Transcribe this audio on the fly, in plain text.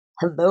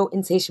Hello,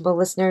 insatiable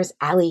listeners.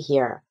 Allie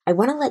here. I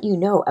want to let you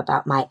know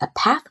about my A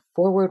Path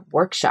Forward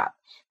workshop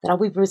that I'll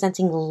be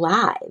presenting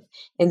live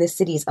in the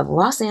cities of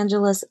Los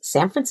Angeles,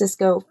 San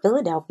Francisco,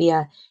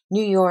 Philadelphia,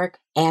 New York,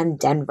 and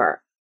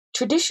Denver.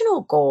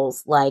 Traditional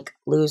goals like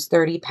lose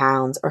 30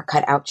 pounds or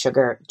cut out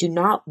sugar do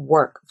not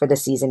work for the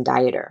seasoned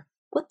dieter.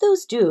 What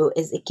those do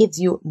is it gives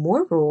you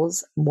more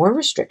rules, more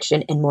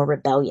restriction, and more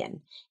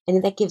rebellion,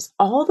 and that gives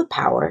all the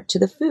power to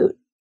the food.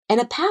 In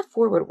A Path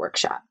Forward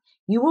workshop,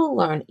 you will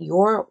learn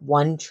your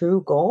one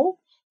true goal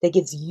that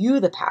gives you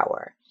the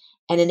power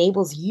and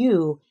enables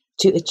you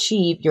to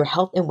achieve your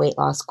health and weight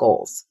loss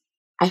goals.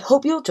 I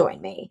hope you'll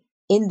join me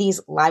in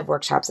these live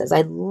workshops as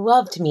I'd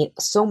love to meet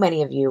so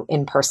many of you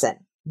in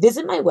person.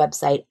 Visit my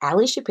website,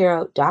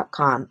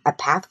 allieshapiro.com, A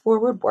Path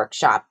Forward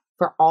workshop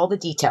for all the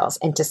details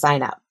and to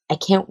sign up. I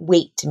can't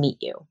wait to meet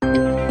you.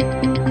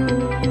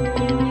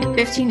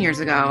 15 years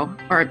ago,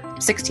 or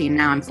 16,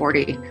 now I'm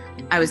 40,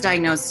 I was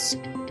diagnosed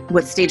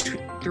with stage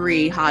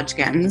 3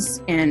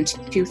 Hodgkin's in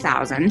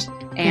 2000,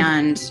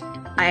 and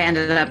I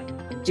ended up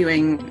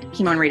doing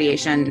chemo and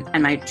radiation,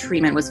 and my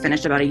treatment was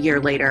finished about a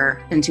year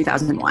later in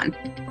 2001.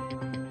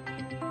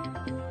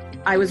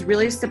 I was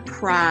really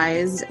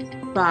surprised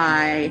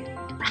by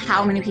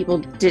how many people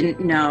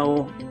didn't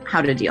know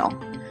how to deal.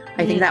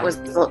 I think that was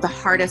the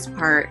hardest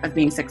part of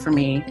being sick for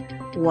me,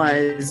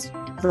 was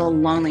the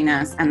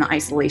loneliness and the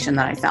isolation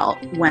that I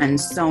felt when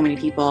so many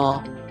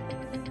people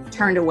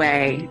turned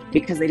away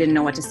because they didn't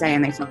know what to say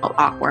and they felt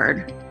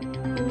awkward.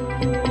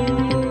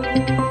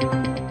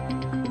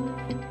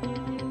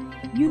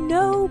 You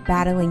know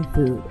battling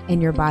food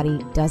and your body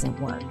doesn't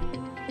work.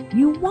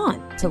 You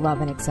want to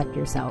love and accept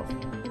yourself.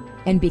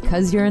 And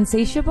because you're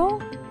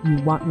insatiable, you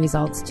want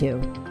results too.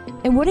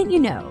 And wouldn't you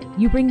know,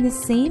 you bring the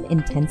same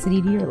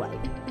intensity to your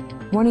life,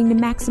 wanting to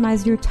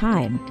maximize your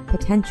time,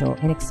 potential,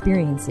 and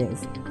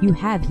experiences you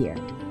have here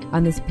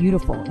on this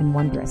beautiful and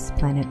wondrous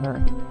planet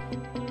Earth.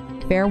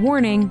 Fair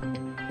warning,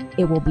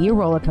 it will be a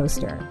roller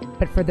coaster,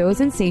 but for those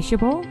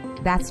insatiable,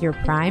 that's your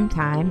prime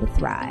time to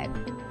thrive.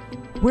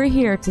 We're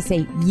here to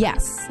say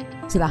yes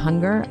to the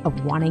hunger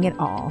of wanting it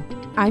all.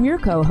 I'm your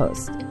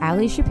co-host,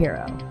 Allie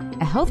Shapiro,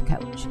 a health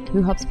coach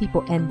who helps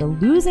people end the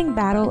losing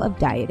battle of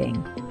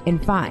dieting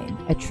and find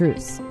a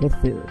truce with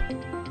food.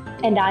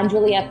 And I'm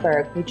Juliette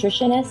Berg,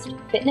 nutritionist,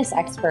 fitness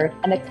expert,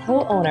 and the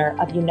co-owner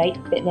of Unite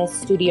Fitness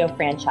Studio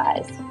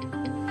franchise.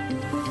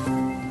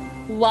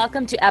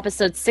 Welcome to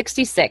episode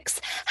 66,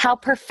 How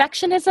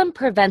Perfectionism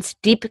Prevents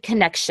Deep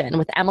Connection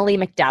with Emily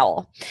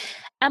Mcdowell.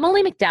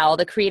 Emily Mcdowell,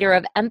 the creator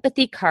of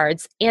empathy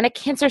cards and a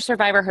cancer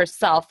survivor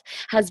herself,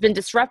 has been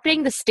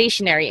disrupting the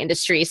stationery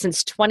industry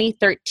since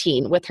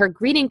 2013 with her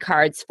greeting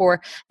cards for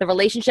the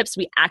relationships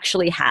we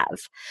actually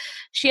have.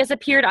 She has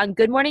appeared on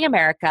Good Morning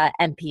America,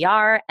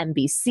 NPR,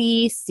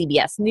 NBC,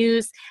 CBS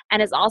News, and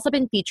has also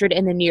been featured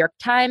in the New York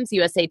Times,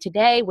 USA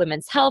Today,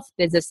 Women's Health,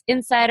 Business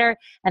Insider,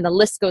 and the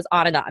list goes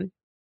on and on.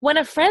 When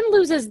a friend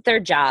loses their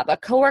job, a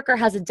coworker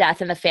has a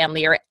death in the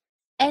family, or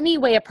any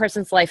way a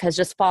person's life has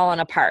just fallen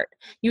apart,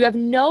 you have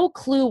no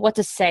clue what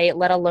to say,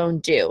 let alone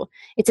do.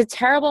 It's a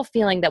terrible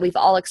feeling that we've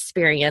all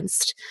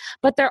experienced,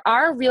 but there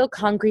are real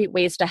concrete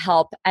ways to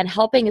help, and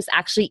helping is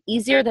actually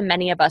easier than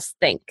many of us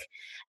think.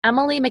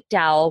 Emily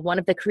Mcdowell, one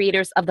of the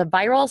creators of the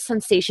viral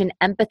sensation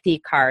empathy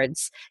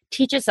cards,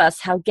 teaches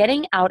us how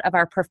getting out of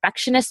our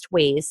perfectionist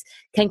ways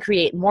can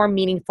create more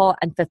meaningful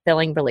and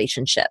fulfilling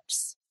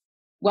relationships.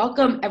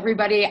 Welcome,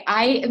 everybody.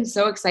 I am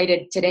so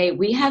excited today.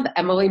 We have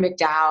Emily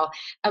Mcdowell.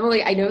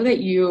 Emily, I know that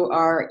you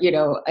are,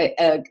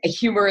 a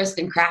humorist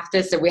and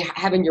craftist, and we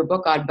having your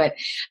book on, but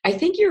I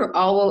think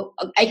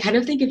I kind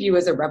of think of you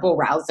as a rebel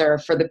rouser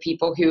for the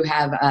people who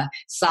have a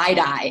side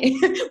eye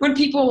when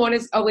people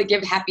want to only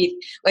give happy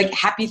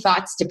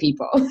thoughts to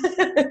people.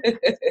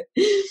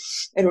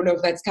 I don't know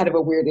if that's kind of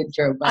a weird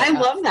intro, but I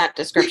love that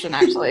description,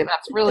 actually.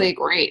 That's really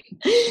great.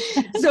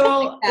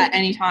 So at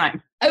any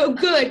time. Oh,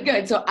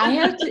 good. So I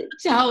have to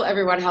tell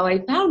everyone how I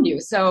found you.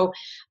 So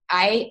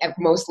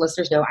most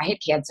listeners know, I had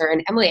cancer.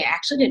 And Emily, I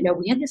actually didn't know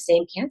we had the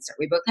same cancer.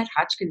 We both had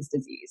Hodgkin's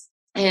disease.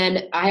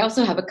 And I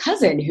also have a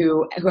cousin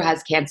who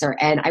has cancer.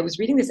 And I was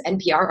reading this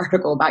NPR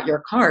article about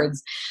your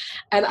cards.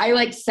 And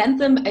I sent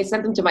them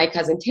to my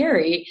cousin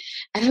Terry.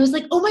 And I was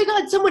like, oh my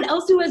God, someone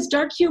else who has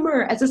dark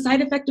humor as a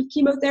side effect of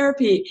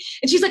chemotherapy.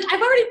 And she's like,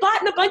 I've already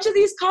bought a bunch of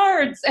these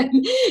cards. And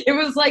it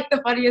was like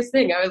the funniest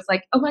thing. I was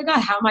like, oh my God,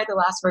 how am I the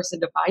last person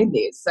to find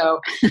these? So,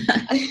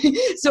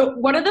 so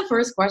one of the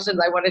first questions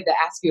I wanted to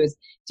ask you is,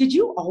 did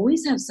you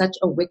always have such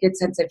a wicked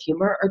sense of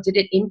humor, or did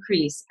it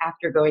increase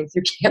after going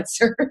through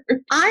cancer?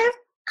 I've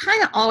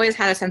kind of always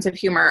had a sense of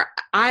humor.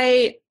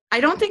 I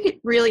don't think it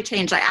really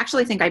changed. I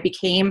actually think I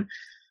became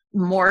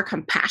more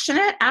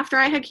compassionate after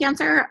I had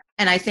cancer.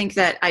 And I think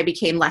that I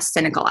became less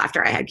cynical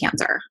after I had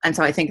cancer. And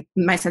so I think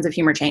my sense of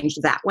humor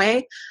changed that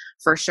way,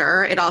 for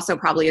sure. It also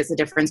probably is the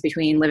difference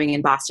between living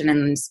in Boston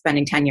and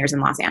spending 10 years in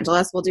Los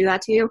Angeles will do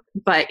that to you.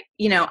 But,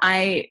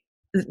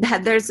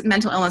 there's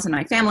mental illness in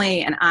my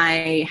family, and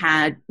I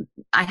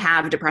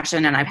have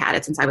depression, and I've had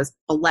it since I was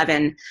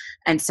 11.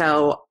 And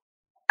so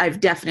I've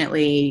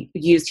definitely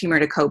used humor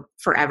to cope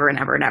forever and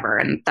ever and ever.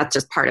 And that's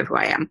just part of who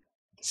I am.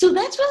 So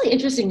that's really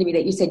interesting to me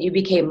that you said you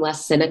became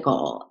less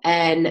cynical.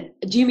 And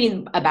do you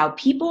mean about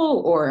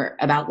people or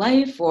about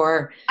life,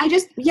 or?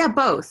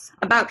 Both.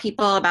 About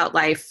people, about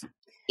life.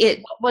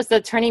 What was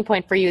the turning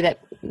point for you that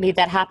made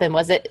that happen?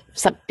 Was it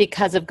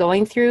because of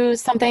going through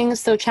something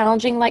so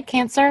challenging like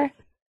cancer?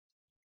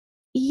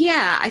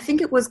 Yeah, I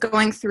think it was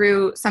going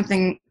through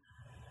something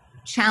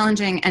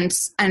challenging. And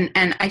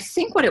I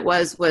think what it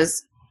was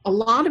a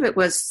lot of it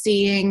was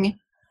seeing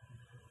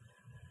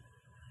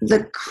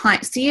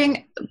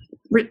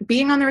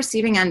being on the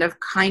receiving end of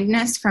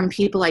kindness from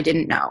people I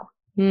didn't know.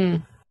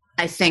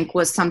 I think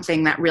was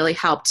something that really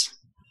helped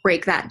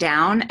break that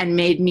down and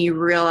made me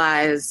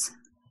realize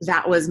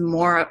that was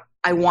more,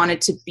 I wanted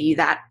to be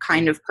that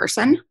kind of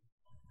person.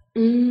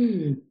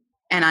 And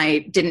I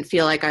didn't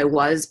feel like I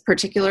was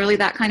particularly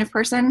that kind of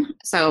person.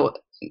 So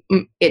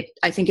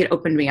I think it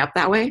opened me up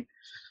that way.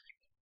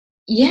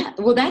 Yeah,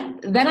 well,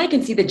 then I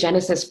can see the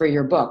genesis for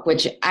your book,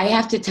 which I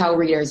have to tell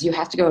readers, you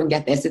have to go and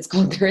get this. It's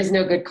called There Is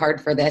No Good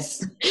Card for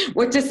This.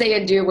 What to Say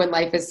and Do When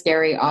Life is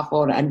Scary,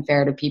 Awful, and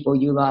Unfair to People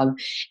You Love.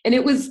 And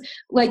it was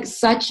like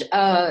such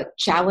a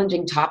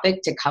challenging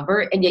topic to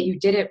cover, and yet you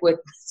did it with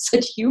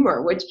such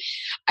humor, which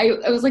I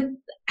was like,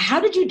 how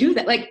did you do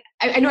that? Like,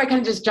 I know I kind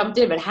of just jumped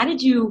in, but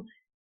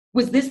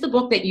was this the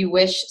book that you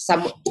wish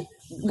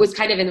was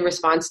kind of in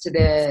response to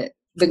the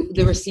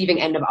receiving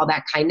end of all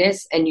that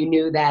kindness, and you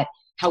knew that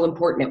how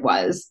important it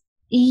was?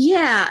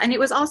 Yeah. And it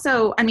was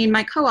also, I mean,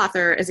 my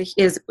co-author is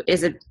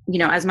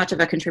as much of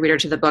a contributor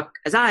to the book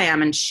as I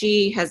am. And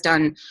she has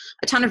done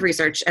a ton of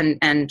research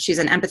and she's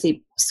an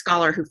empathy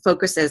scholar who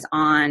focuses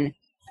on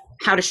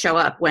how to show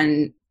up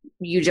when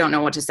you don't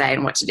know what to say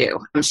and what to do.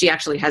 She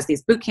actually has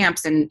these boot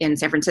camps in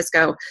San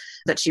Francisco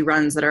that she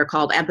runs that are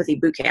called Empathy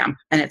Boot Camp.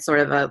 And it's sort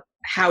of a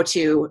how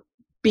to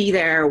be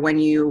there when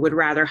you would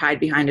rather hide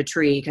behind a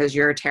tree because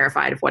you're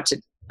terrified of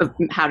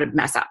how to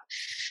mess up.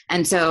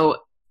 And so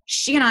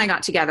she and I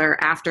got together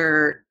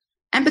after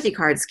empathy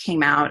cards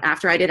came out,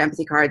 after I did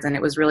empathy cards, and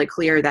it was really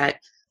clear that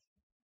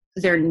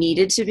there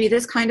needed to be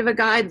this kind of a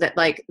guide,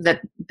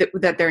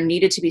 that there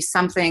needed to be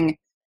something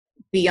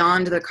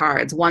beyond the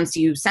cards. Once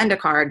you send a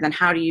card, then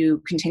how do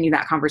you continue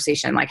that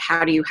conversation? Like,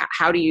 how do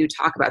you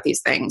talk about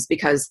these things?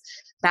 Because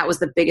that was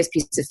the biggest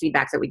piece of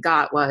feedback that we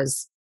got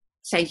was,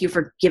 thank you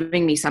for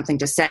giving me something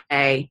to say.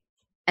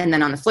 And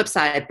then on the flip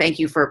side, thank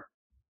you for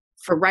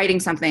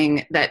writing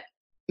something that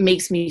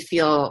makes me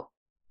feel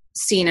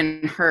seen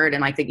and heard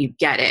and like that you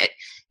get it.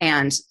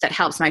 And that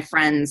helps my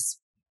friends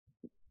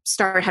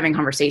start having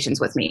conversations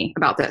with me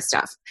about this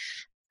stuff.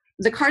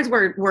 The cards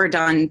were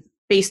done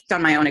based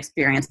on my own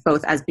experience,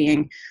 both as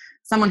being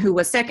someone who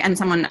was sick and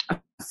a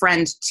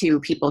friend to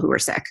people who were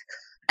sick,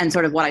 and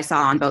sort of what I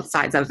saw on both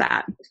sides of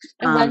that.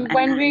 And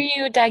when were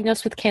you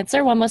diagnosed with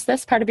cancer? When was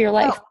this part of your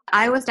life?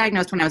 I was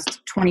diagnosed when I was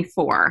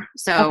 24.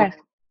 So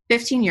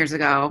 15 years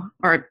ago,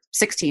 or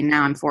 16,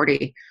 now I'm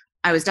 40.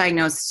 I was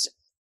diagnosed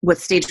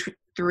with stage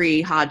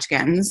 3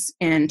 Hodgkin's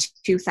in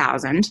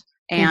 2000.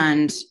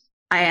 And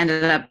I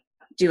ended up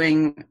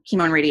doing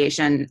chemo and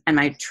radiation, and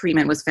my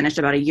treatment was finished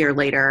about a year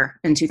later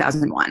in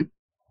 2001.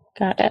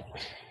 Got it.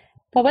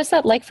 What was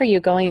that like for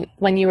you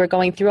when you were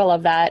going through all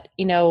of that?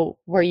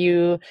 Were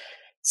you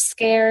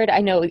scared? I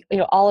know,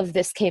 all of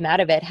this came out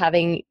of it,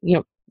 having,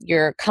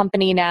 your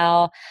company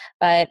now,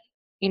 but,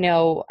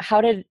 how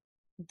did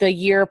the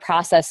year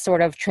process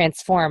sort of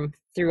transform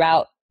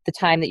throughout the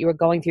time that you were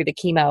going through the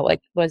chemo?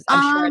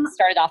 I'm sure it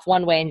started off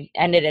one way and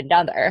ended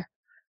another.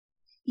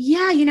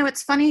 Yeah.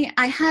 It's funny.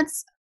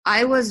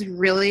 I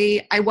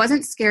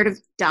wasn't scared of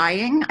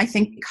dying. I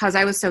think because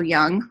I was so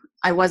young,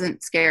 I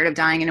wasn't scared of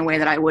dying in a way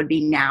that I would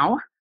be now,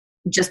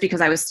 just because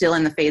I was still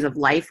in the phase of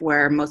life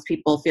where most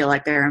people feel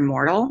like they're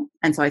immortal.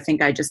 And so I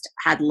think I just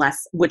had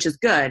less, which is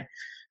good.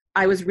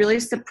 I was really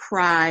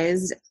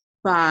surprised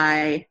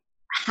by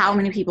how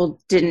many people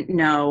didn't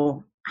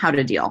know how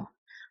to deal.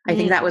 I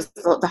think that was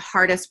the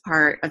hardest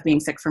part of being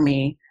sick for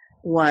me,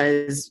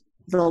 was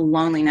the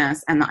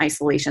loneliness and the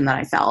isolation that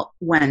I felt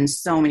when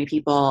so many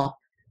people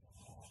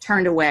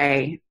turned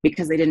away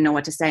because they didn't know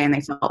what to say and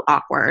they felt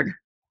awkward.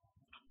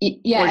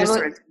 Yeah.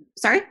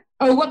 Sorry?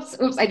 Oh, whoops.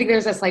 I think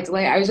there's a slight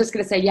delay. I was just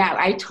going to say, yeah,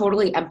 I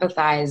totally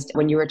empathized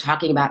when you were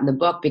talking about in the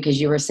book,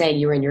 because you were saying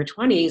you were in your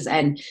 20s,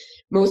 and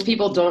most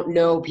people don't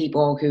know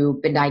people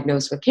who've been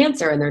diagnosed with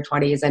cancer in their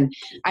 20s. And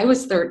I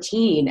was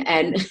 13.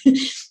 And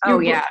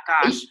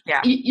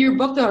your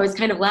book, though, I was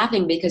kind of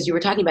laughing because you were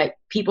talking about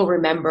people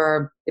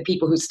remember the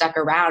people who stuck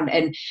around.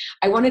 And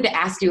I wanted to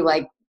ask you,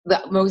 like,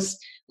 the most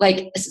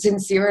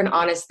sincere and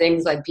honest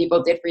things like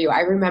people did for you.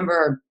 I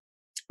remember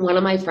one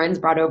of my friends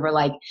brought over,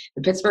 like,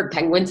 the Pittsburgh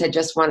Penguins had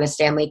just won a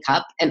Stanley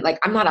Cup. And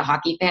I'm not a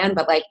hockey fan,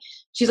 but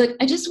she's like,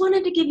 I just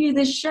wanted to give you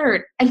this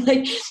shirt. And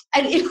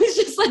it was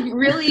just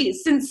really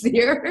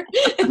sincere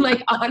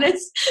and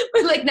honest.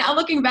 But now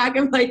looking back,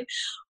 I'm like,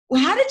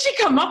 well, how did she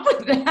come up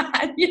with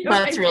that?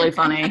 That's really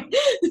funny.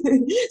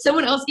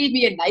 Someone else gave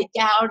me a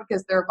nightgown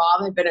because their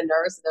mom had been a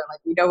nurse, and they're like,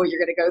 we know what you're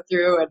going to go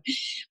through. And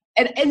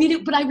And I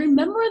mean, but I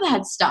remember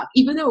that stuff,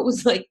 even though it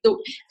was like the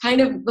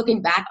kind of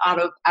looking back out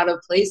of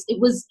place, it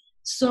was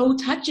so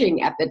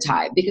touching at the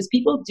time because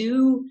people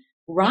do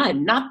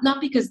run, not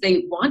because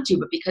they want to,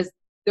 but because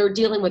they're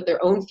dealing with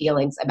their own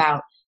feelings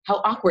about how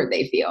awkward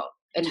they feel.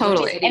 And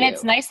Totally. And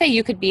it's nice that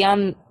you could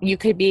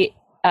be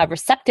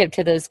receptive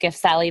to those gifts,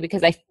 Sally,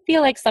 because I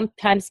feel like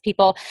sometimes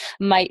people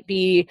might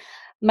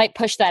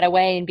push that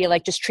away and be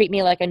like, just treat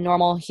me like a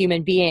normal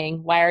human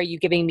being. Why are you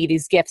giving me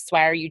these gifts?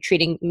 Why are you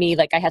treating me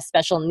like I have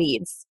special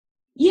needs?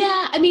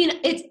 Yeah, I mean,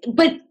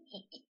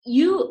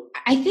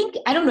 I think,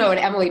 I don't know, and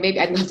Emily, maybe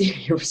I'd love to hear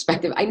your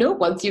perspective. I know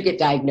once you get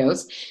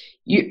diagnosed,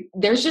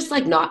 there's just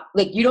like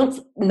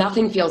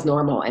nothing feels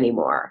normal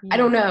anymore. I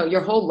don't know. Your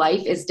whole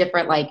life is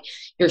different. Like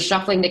you're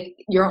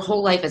your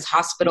whole life is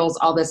hospitals,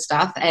 all this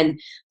stuff. And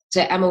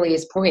to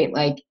Emily's point,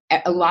 like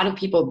a lot of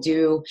people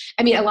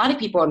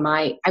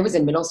I was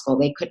in middle school,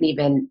 they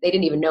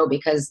didn't even know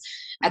because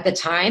at the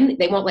time,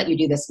 they won't let you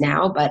do this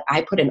now, but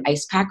I put an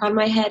ice pack on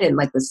my head and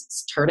like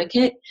this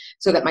tourniquet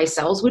so that my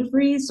cells would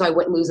freeze so I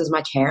wouldn't lose as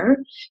much hair.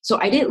 So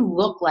I didn't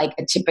look like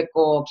a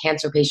typical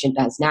cancer patient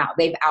does now.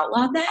 They've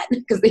outlawed that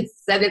because they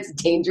said it's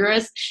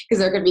dangerous because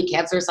there are going to be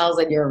cancer cells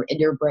in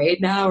your brain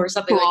now or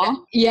something like that.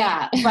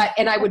 Yeah.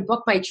 And I would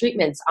book my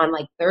treatments on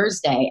like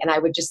Thursday and I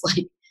would just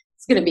like,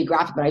 it's going to be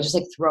graphic, but I just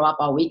like throw up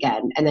all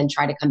weekend and then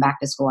try to come back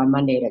to school on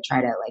Monday to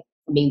try to like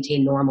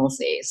maintain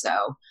normalcy.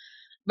 So,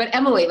 but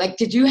Emily, like,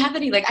 did you have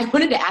any, like, I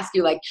wanted to ask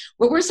you, like,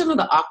 what were some of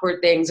the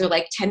awkward things or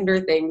like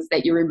tender things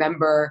that you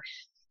remember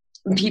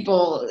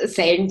people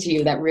saying to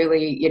you that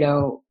really,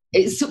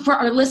 so for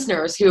our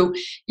listeners who,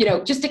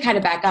 just to kind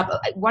of back up,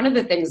 one of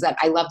the things that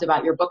I loved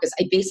about your book is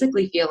I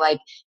basically feel like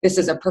this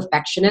is a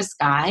perfectionist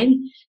guide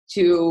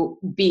to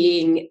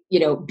being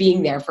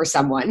there for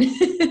someone.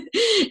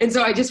 And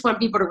so I just want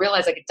people to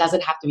realize like it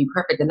doesn't have to be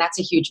perfect. And that's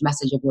a huge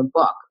message of your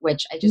book,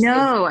 which I just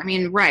I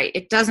mean, right.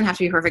 It doesn't have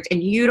to be perfect.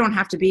 And you don't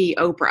have to be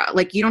Oprah.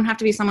 Like you don't have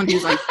to be someone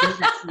who's like,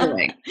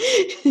 like,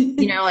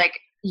 like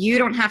you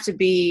don't have to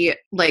be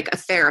like a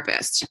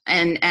therapist.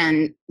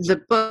 And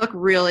the book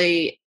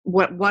really,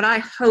 what I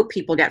hope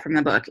people get from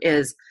the book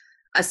is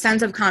a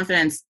sense of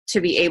confidence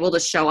to be able to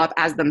show up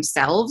as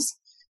themselves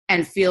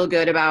and feel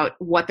good about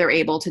what they're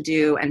able to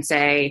do and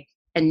say,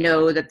 and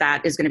know that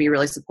that is going to be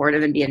really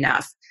supportive and be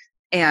enough.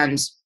 And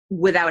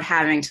without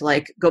having to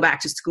like go back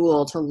to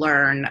school to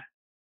learn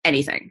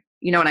anything.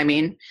 You know what I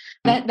mean?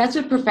 That's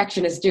what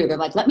perfectionists do. They're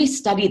like, let me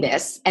study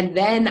this and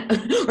then,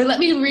 or let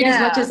me read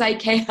as much as I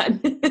can.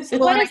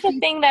 What is the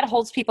thing that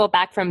holds people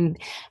back from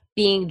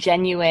being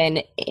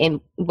genuine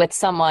with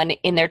someone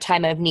in their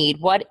time of need?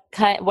 What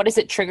is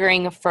it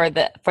triggering for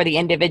the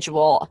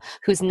individual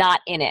who's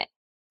not in it?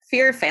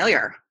 Fear of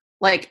failure.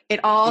 Like it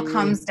all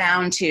comes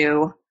down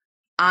to,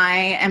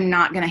 I am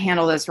not going to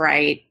handle this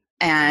right.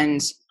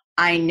 And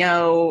I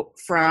know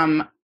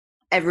from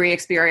every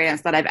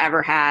experience that I've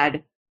ever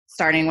had,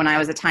 starting when I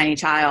was a tiny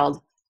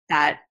child,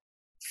 that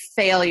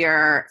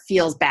failure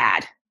feels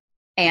bad.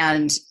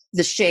 And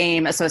the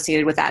shame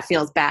associated with that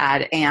feels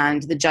bad.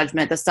 And the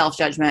judgment, the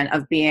self-judgment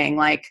of being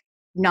like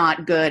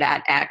not good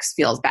at X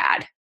feels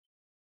bad.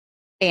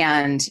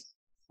 And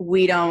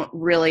we're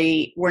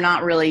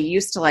not really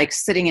used to like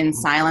sitting in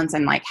silence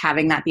and like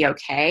having that be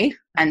okay.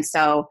 And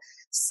so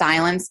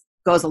silence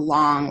goes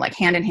along like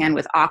hand in hand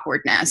with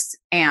awkwardness,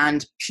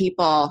 and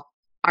people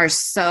are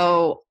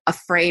so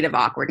afraid of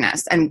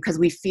awkwardness. And because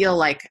we feel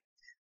like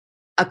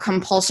a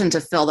compulsion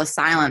to fill the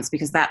silence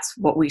because that's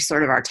what we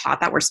sort of are taught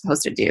that we're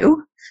supposed to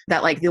do,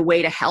 that like the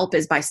way to help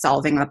is by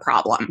solving the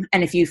problem.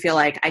 And if you feel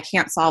like I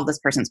can't solve this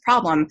person's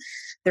problem,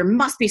 there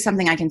must be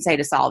something I can say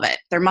to solve it.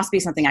 There must be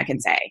something I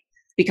can say,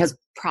 because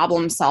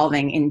problem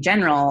solving in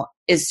general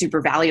is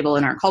super valuable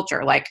in our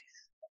culture. Like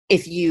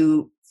if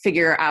you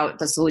figure out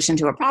the solution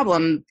to a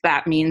problem,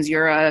 that means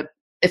you're a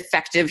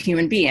effective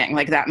human being.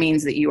 Like that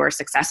means that you are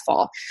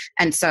successful.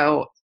 And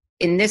so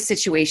in this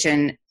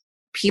situation,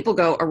 people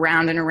go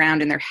around and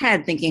around in their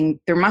head thinking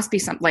there must be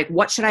something, like,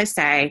 what should I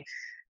say?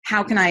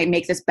 How can I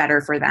make this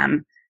better for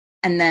them?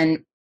 And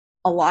then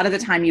a lot of the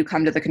time you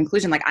come to the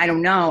conclusion, like, I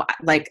don't know,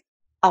 like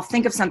I'll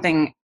think of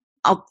something,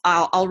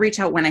 I'll reach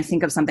out when I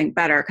think of something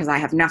better because I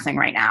have nothing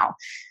right now.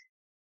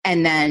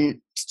 And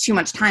then too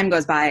much time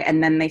goes by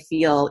and then they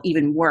feel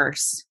even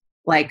worse.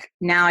 Like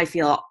now I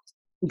feel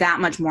that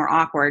much more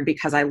awkward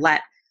because I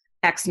let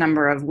X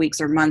number of weeks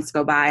or months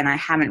go by and I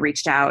haven't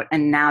reached out.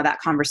 And now that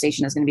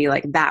conversation is going to be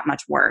like that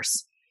much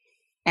worse.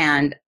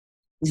 And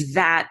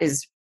that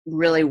is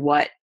really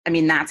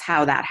that's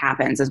how that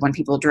happens, is when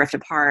people drift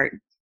apart.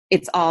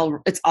 It's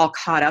all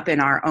caught up in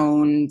our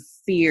own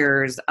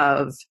fears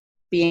of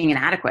being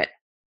inadequate.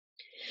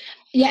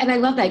 Yeah, and I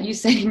love that you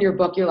said in your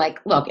book, you're like,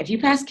 look, if you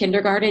pass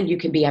kindergarten, you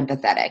can be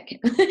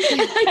empathetic.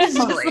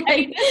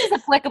 Totally. This is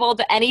applicable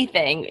to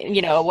anything,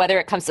 whether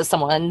it comes to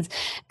someone's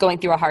going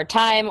through a hard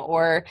time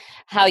or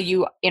how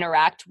you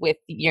interact with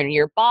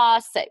your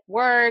boss at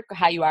work,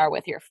 how you are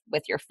with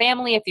your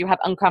family. If you have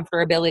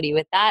uncomfortability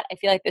with that, I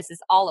feel like this is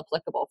all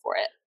applicable for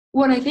it.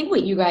 Well, and I think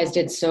what you guys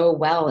did so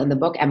well in the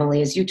book, Emily,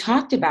 is you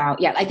talked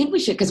about, I think we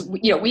should, because,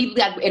 we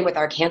led in with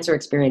our cancer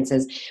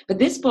experiences, but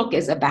this book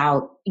is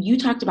about, you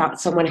talked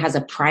about someone has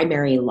a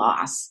primary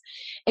loss.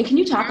 And can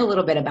you talk a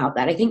little bit about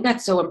that? I think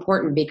that's so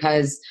important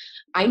because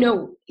I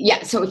know,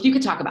 so if you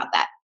could talk about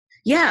that.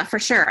 Yeah, for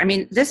sure. I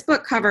mean, this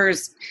book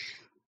covers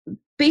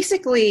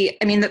basically,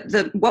 I mean,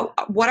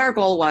 what our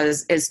goal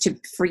was is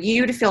for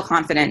you to feel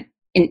confident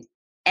in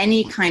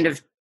any kind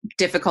of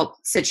difficult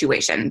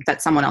situation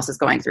that someone else is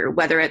going through,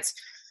 whether it's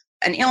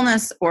an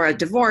illness or a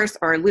divorce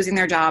or losing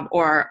their job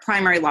or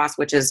primary loss,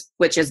 which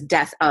is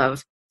death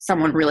of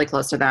someone really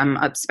close to them,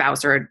 a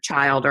spouse or a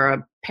child or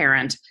a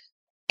parent.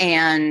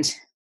 And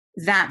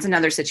that's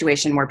another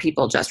situation where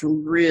people just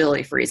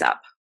really freeze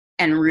up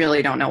and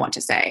really don't know what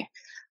to say.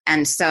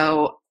 And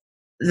so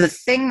the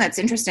thing that's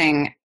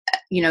interesting,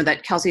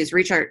 that Kelsey's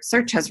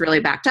research has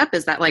really backed up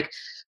is that like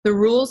the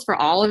rules for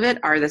all of it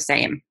are the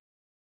same,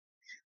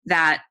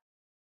 that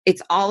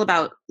it's all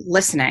about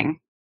listening,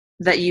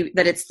 that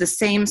it's the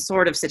same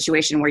sort of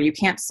situation where you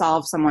can't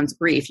solve someone's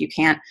grief. You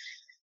can't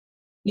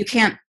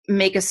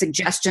make a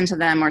suggestion to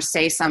them or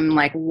say some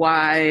like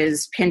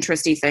wise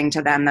Pinteresty thing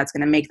to them that's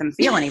going to make them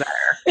feel any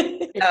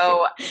better.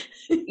 So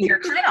you're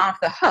kind of off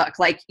the hook.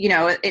 Like,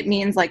 it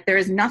means like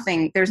there's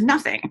nothing.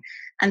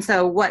 And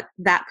so what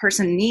that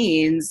person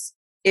needs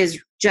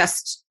is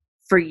just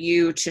for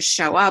you to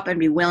show up and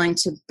be willing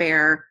to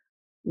bear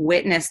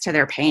witness to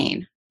their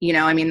pain.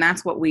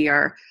 That's what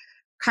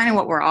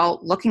we're all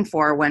looking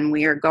for when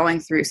we are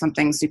going through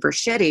something super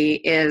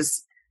shitty,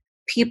 is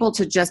people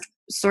to just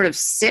sort of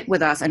sit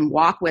with us and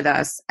walk with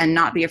us and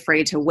not be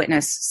afraid to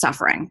witness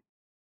suffering.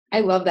 I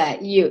love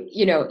that. You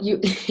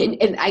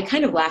and I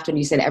kind of laughed when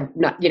you said,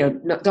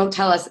 don't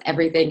tell us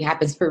everything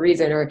happens for a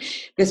reason or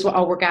this will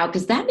all work out,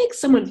 because that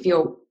makes someone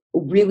feel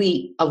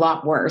really a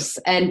lot worse.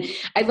 And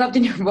I loved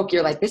in your book,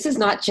 you're like, this is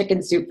not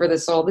chicken soup for the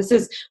soul. This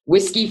is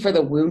whiskey for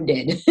the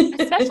wounded.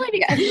 Especially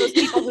because those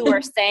people who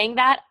are saying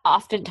that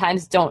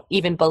oftentimes don't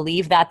even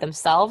believe that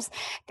themselves.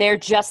 They're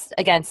just,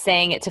 again,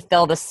 saying it to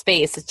fill the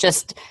space. It's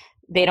just,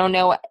 they don't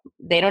know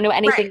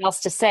anything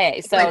else to say.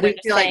 So like they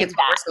feel like it's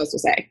what we're supposed to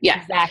say.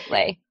 Yeah,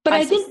 exactly. But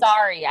I'm so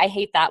sorry. I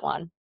hate that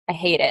one. I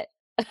hate it.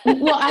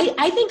 Well,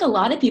 I think a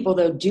lot of people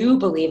though do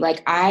believe,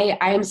 like I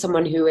am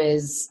someone who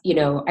is,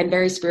 I'm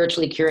very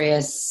spiritually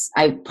curious.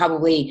 I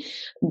probably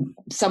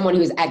someone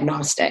who's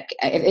agnostic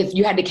if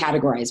you had to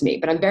categorize me,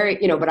 but I'm very,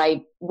 but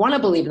I want to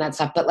believe in that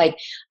stuff. But like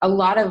a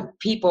lot of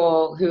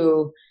people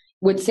who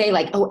would say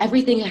like, oh,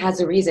 everything has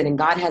a reason and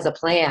God has a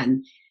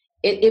plan.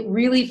 It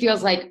really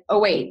feels like, oh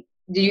wait,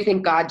 do you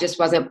think God just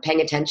wasn't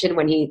paying attention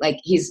when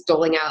he's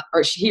doling out,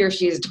 or he or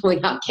she is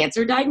doling out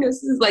cancer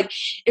diagnoses? Like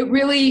it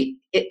really,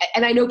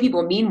 and I know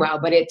people mean well,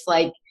 but it's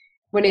like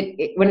when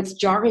it's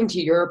jarring to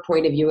your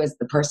point of view as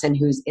the person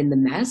who's in the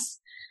mess,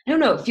 I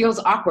don't know, it feels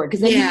awkward.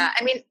 Cause we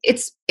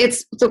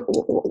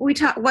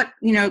talk,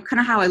 kind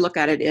of how I look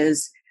at it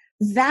is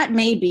that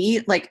may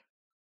be like,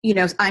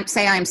 I'm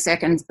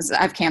sick and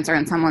I have cancer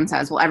and someone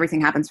says, well, everything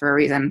happens for a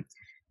reason.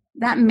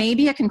 That may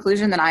be a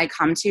conclusion that I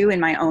come to in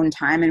my own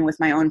time and with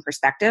my own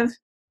perspective.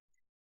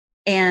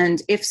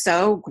 And if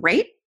so,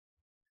 great.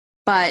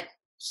 But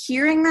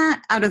hearing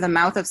that out of the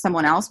mouth of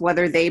someone else,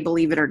 whether they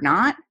believe it or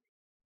not,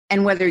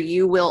 and whether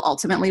you will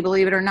ultimately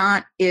believe it or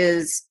not,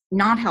 is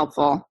not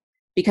helpful,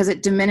 because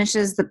it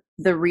diminishes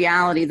the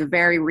reality, the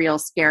very real,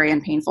 scary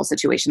and painful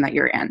situation that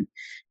you're in.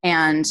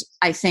 And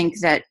I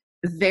think that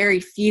very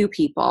few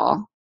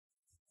people,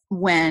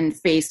 when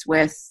faced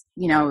with,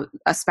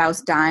 a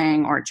spouse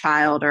dying or a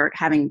child or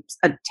having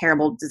a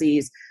terrible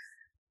disease,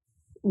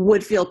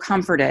 would feel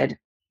comforted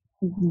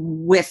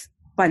with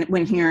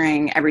when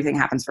hearing everything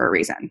happens for a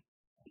reason.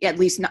 At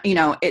least,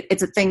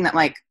 it's a thing that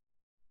like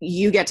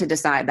you get to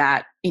decide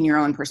that in your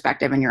own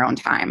perspective and your own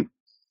time.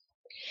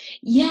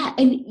 Yeah.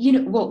 And,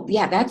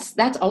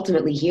 that's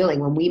ultimately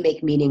healing when we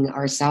make meaning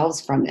ourselves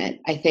from it,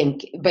 I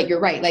think. But you're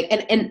right. Like,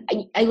 and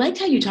I liked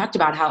how you talked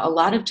about how a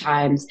lot of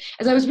times,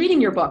 as I was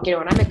reading your book,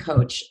 and I'm a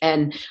coach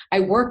and I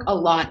work a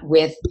lot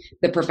with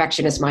the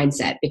perfectionist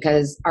mindset,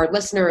 because our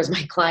listeners,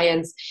 my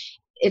clients,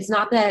 it's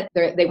not that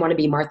they want to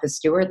be Martha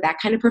Stewart, that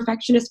kind of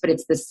perfectionist, but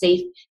it's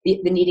the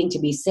needing to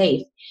be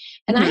safe.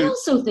 And I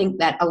also think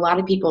that a lot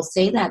of people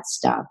say that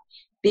stuff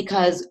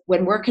because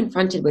when we're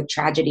confronted with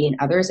tragedy in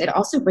others, it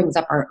also brings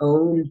up our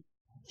own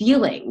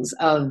feelings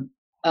of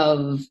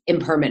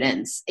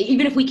impermanence,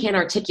 even if we can't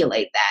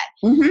articulate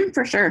that. Mm-hmm,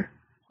 for sure.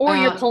 Or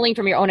you're pulling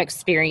from your own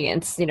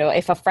experience.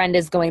 If a friend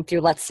is going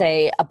through, let's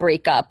say, a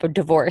breakup or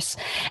divorce,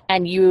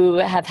 and you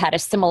have had a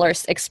similar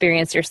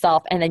experience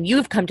yourself, and then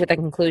you've come to the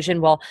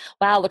conclusion, well,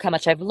 wow, look how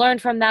much I've learned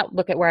from that.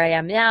 Look at where I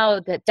am now.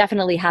 That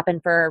definitely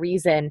happened for a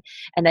reason.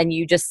 And then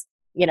you just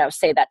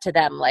say that to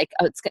them, like,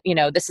 oh, it's,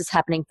 this is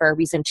happening for a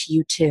reason to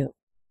you too.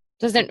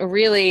 Doesn't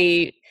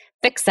really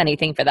fix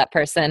anything for that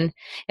person.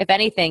 If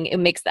anything,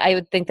 I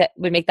would think that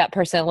would make that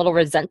person a little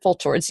resentful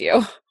towards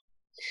you.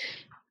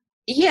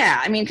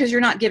 Yeah. Because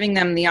you're not giving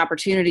them the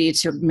opportunity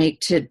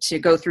to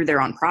go through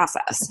their own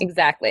process.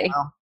 Exactly.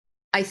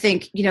 I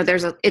think,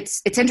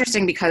 it's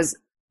interesting because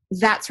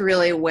that's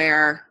really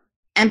where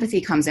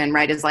empathy comes in,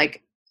 right, is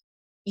like,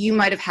 you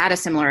might have had a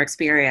similar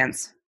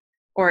experience,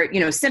 or,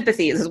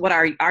 sympathy is what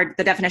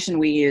the definition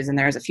we use. And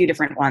there's a few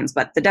different ones,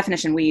 but the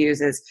definition we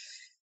use is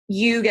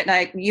you get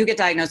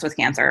diagnosed with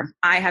cancer.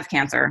 I have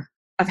cancer.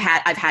 I've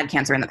had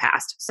cancer in the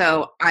past.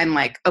 So I'm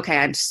like, okay,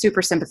 I'm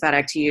super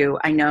sympathetic to you.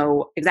 I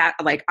know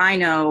I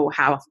know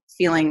how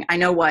feeling, I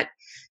know what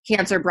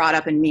cancer brought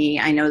up in me.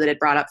 I know that it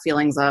brought up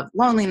feelings of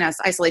loneliness,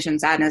 isolation,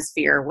 sadness,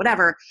 fear,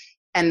 whatever.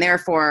 And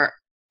therefore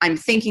I'm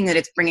thinking that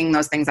it's bringing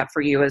those things up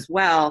for you as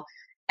well.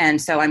 And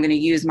so I'm going to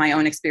use my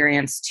own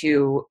experience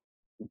to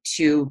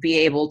be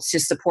able to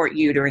support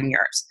you during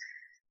yours.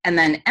 And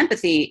then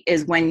empathy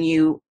is when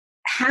you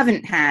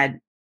haven't had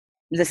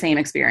the same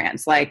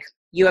experience. Like,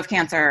 you have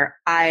cancer.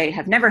 I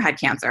have never had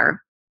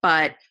cancer,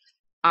 but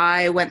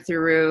I went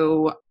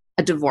through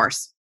a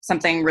divorce,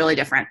 something really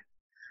different.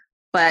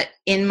 But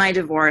in my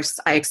divorce,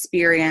 I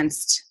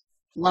experienced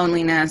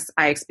loneliness.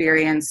 I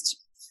experienced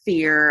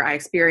fear. I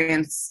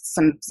experienced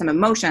some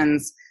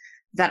emotions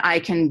that I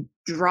can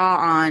draw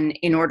on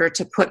in order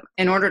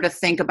to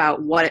think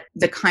about what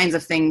the kinds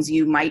of things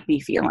you might be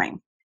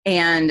feeling.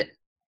 And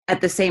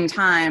at the same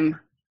time,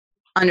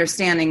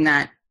 understanding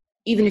that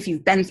even if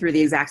you've been through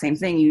the exact same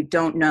thing, you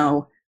don't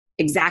know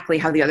exactly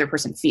how the other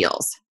person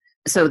feels.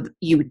 So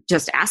you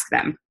just ask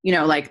them,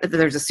 like,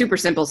 there's a super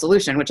simple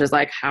solution, which is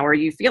like, how are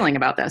you feeling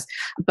about this?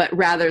 But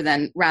rather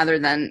than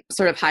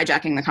sort of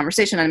hijacking the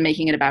conversation and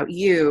making it about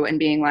you and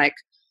being like,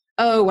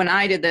 oh, when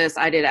I did this,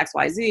 I did X,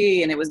 Y,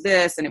 Z, and it was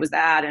this, and it was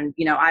that. And,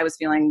 I was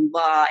feeling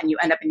blah, and you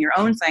end up in your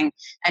own thing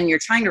and you're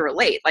trying to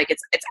relate. Like,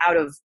 it's out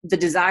of the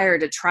desire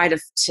to try to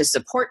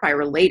support by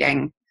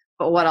relating.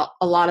 But what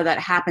a lot of that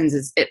happens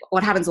is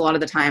what happens a lot of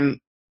the time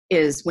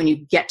is when you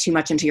get too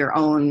much into your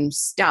own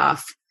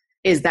stuff,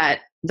 is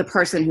that the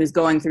person who's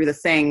going through the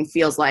thing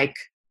feels like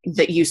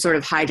that you sort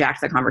of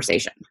hijacked the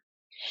conversation.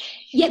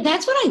 Yeah,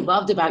 that's what I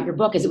loved about your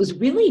book, is it was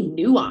really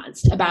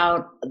nuanced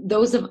about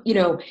those of,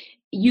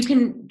 you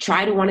can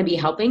try to want to be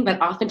helping,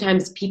 but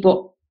oftentimes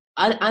people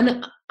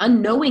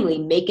unknowingly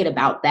make it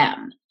about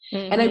them.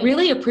 Mm-hmm. And I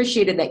really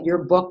appreciated that your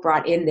book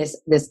brought in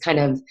this kind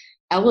of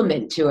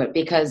element to it,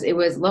 because it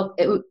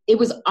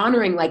was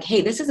honoring, like,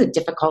 hey, this is a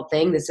difficult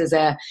thing. This is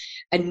a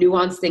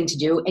nuanced thing to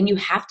do. And you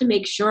have to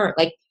make sure,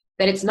 like,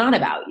 that it's not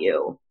about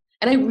you.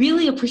 And I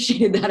really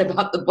appreciated that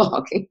about the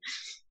book.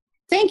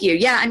 Thank you.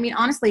 Yeah. I mean,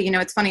 honestly,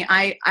 it's funny.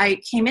 I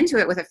came into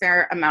it with a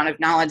fair amount of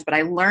knowledge, but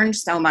I learned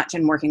so much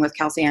in working with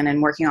Kelsey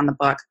and working on the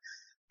book.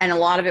 And a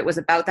lot of it was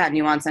about that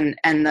nuance and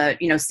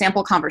the,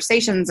 sample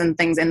conversations and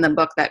things in the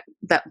book that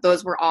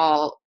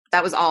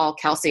was all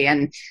Kelsey.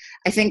 And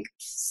I think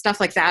stuff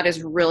like that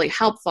is really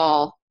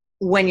helpful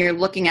when you're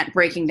looking at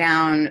breaking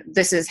down,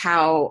 this is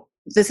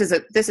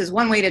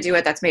one way to do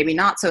it that's maybe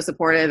not so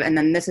supportive, and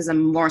then this is a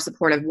more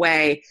supportive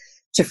way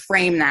to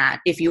frame that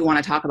if you want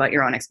to talk about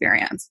your own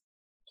experience.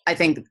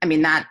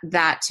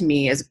 That to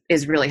me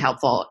is really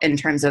helpful in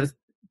terms of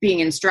being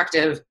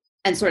instructive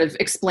and sort of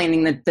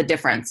explaining the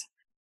difference.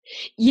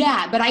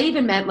 Yeah, but I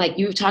even meant, like,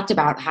 you've talked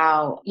about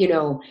how,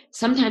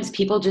 sometimes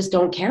people just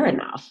don't care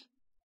enough,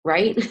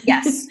 right?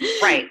 Yes,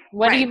 right.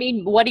 What do you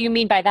mean? What do you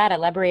mean by that?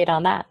 Elaborate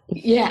on that.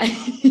 Yeah.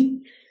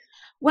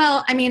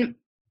 Well,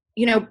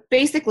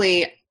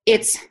 basically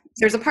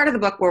there's a part of the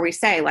book where we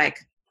say, like,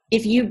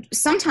 if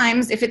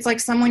it's like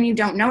someone you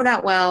don't know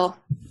that well,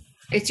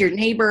 it's your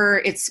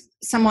neighbor, it's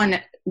someone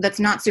that's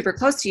not super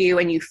close to you,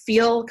 and you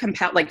feel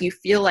compelled, like you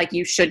feel like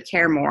you should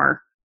care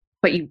more,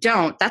 but you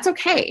don't, that's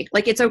okay.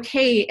 Like, it's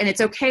okay. And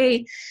it's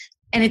okay.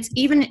 And it's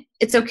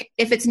okay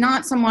if it's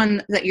not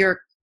someone that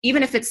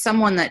even if it's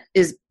someone that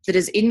is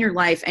in your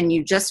life and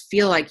you just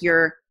feel like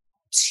you're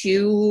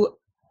too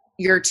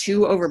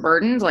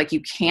overburdened, like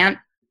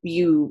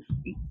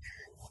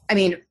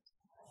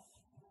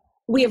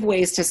we have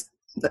ways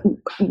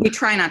we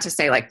try not to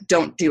say, like,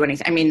 don't do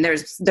anything. I mean,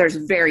 there's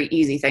very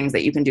easy things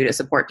that you can do to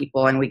support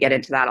people. And we get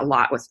into that a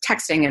lot with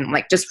texting and,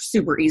 like, just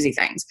super easy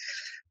things.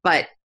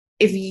 But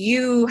if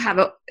you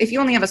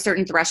only have a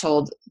certain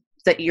threshold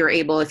that you're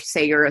able, if you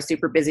say you're a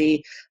super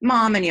busy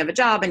mom and you have a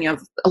job and you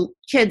have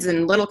kids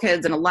and little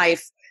kids and a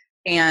life,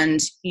 and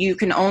you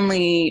can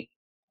only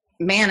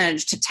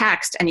manage to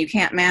text and you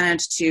can't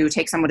manage to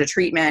take someone to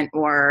treatment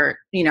or,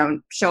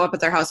 show up at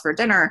their house for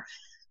dinner,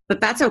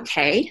 but that's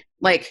okay.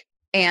 Like,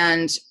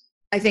 and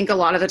I think a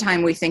lot of the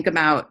time we think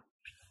about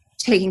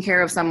taking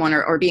care of someone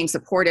or being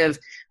supportive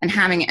and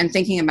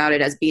thinking about it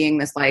as being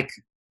this, like,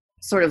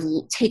 sort of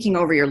taking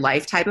over your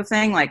life type of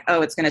thing. Like,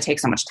 oh, it's going to take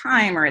so much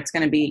time, or it's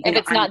going to be, if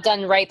it's not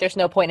done right, there's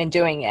no point in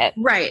doing it.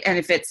 Right. And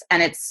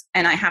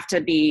and I have to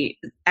be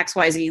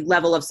XYZ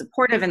level of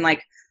supportive. And,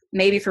 like,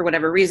 maybe for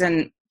whatever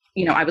reason,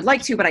 I would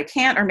like to, but I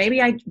can't, or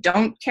maybe I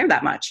don't care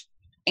that much.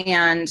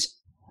 And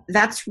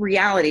that's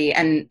reality.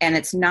 And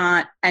it's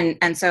not,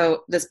 and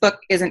so this book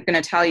isn't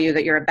going to tell you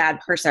that you're a bad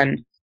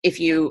person if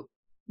you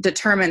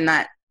determine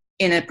that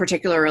in a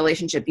particular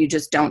relationship, you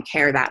just don't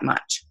care that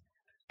much.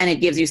 And it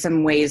gives you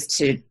some ways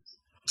to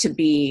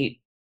be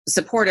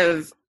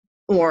supportive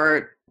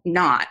or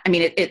not. I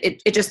mean,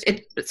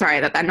 sorry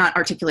that I'm not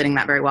articulating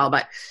that very well,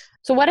 but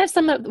So what are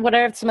some of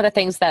the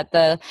things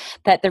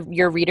that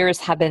your readers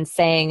have been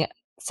saying,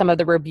 some of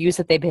the reviews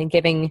that they've been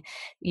giving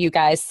you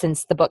guys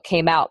since the book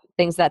came out,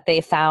 things that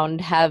they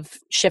found have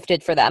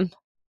shifted for them?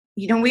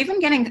 We've been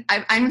getting,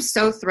 I'm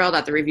so thrilled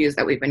at the reviews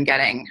that we've been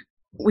getting.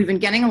 We've been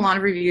getting a lot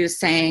of reviews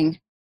saying,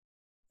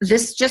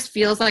 this just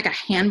feels like a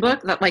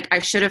handbook that like I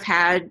should have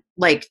had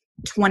like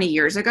 20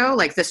 years ago.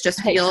 Like this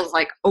just feels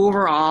like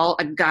overall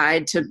a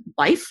guide to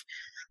life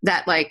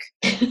that like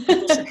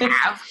you should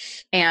have.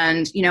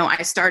 And,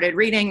 I started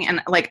reading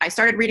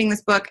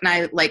this book and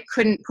I like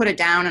couldn't put it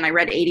down, and I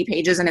read 80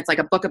 pages and it's like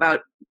a book about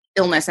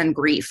illness and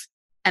grief.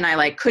 And I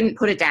like couldn't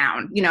put it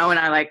down, and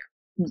I like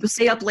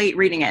stay up late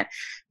reading it.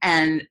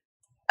 And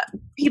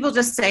people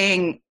just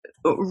saying,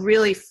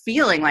 really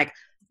feeling like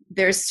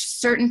there's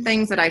certain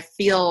things that I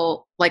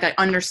feel like I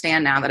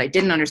understand now that I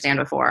didn't understand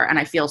before. And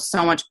I feel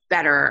so much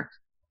better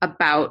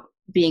about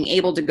being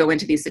able to go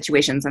into these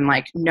situations and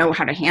like know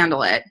how to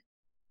handle it.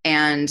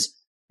 And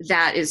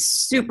that is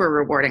super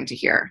rewarding to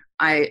hear.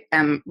 I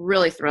am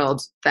really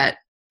thrilled that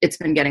it's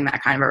been getting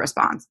that kind of a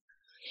response.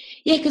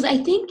 Yeah, because I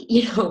think,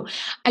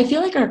 I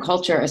feel like our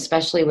culture,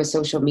 especially with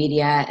social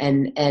media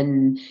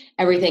and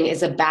everything,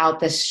 is about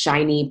this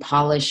shiny,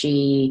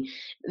 polishy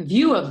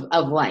view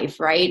of life,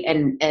 right?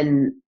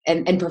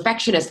 And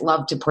perfectionists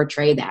love to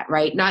portray that,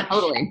 right? Not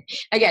totally.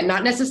 Again,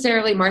 not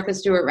necessarily Martha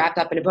Stewart wrapped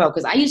up in a bow,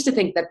 because I used to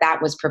think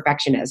that was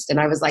perfectionist, and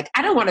I was like,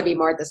 I don't want to be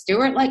Martha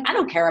Stewart. Like, I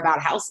don't care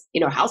about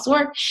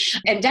housework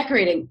and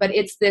decorating, but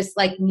it's this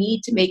like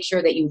need to make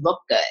sure that you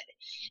look good.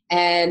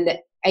 And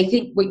I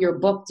think what your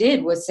book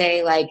did was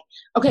say like,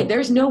 okay,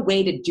 there's no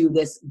way to do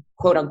this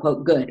quote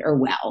unquote good or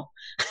well.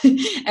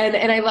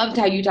 and I loved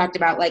how you talked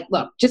about like,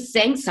 look, just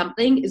saying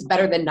something is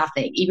better than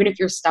nothing, even if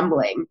you're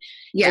stumbling.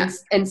 Yeah.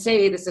 And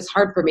say, this is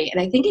hard for me. And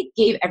I think it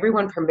gave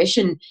everyone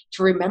permission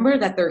to remember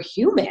that they're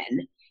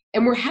human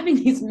and we're having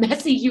these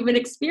messy human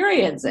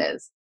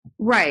experiences.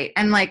 Right.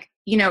 And like,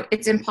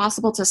 it's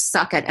impossible to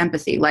suck at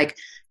empathy. Like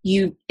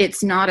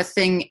it's not a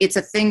thing. It's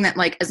a thing that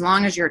like, as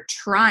long as you're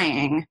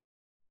trying,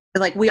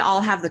 like we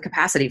all have the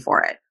capacity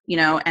for it,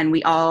 and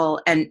we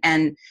all, and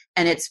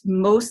it's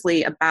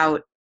mostly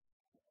about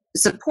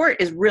support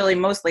is really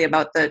mostly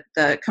about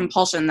the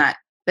compulsion that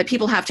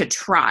people have to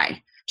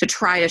try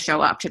to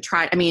show up,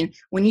 I mean,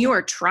 when you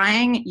are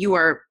trying, you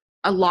are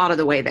a lot of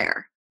the way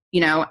there,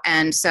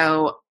 and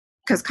so,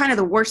 cause kind of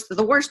the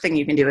worst thing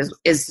you can do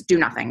is do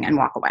nothing and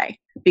walk away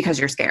because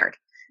you're scared.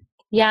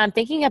 Yeah. I'm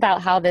thinking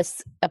about how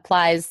this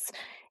applies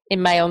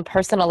in my own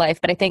personal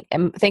life, but I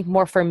think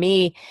more for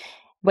me,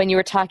 when you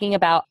were talking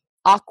about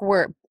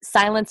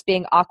silence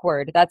being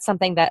awkward, that's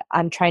something that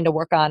I'm trying to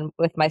work on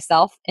with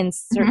myself in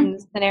certain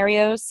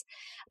scenarios,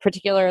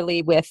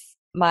 particularly with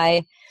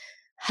my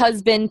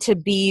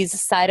husband-to-be's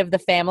side of the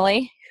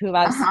family, who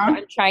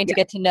I'm trying to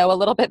get to know a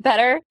little bit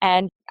better.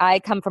 And I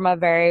come from a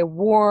very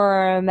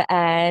warm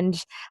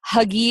and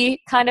huggy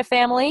kind of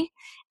family,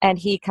 and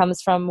he comes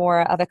from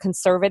more of a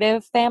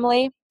conservative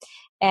family.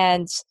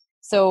 And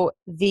so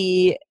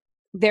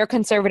their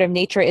conservative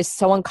nature is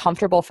so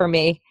uncomfortable for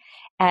me.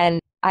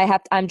 And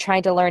I'm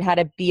trying to learn how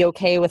to be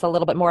okay with a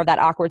little bit more of that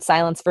awkward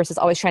silence versus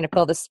always trying to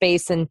fill the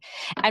space and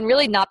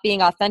really not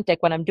being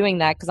authentic when I'm doing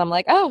that. Cause I'm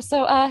like, oh,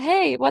 so,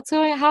 hey,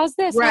 how's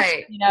this?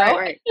 Right.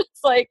 Right.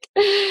 It's like,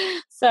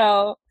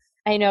 so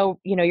I know,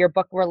 your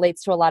book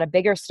relates to a lot of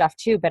bigger stuff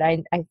too, but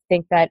I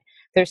think that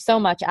there's so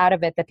much out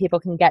of it that people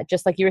can get,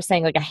 just like you were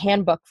saying, like a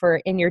handbook for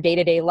in your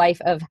day-to-day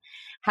life of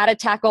how to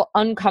tackle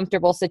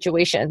uncomfortable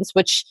situations,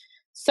 which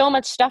so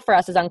much stuff for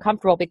us is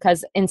uncomfortable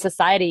because in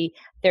society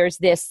there's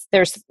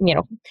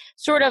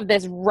sort of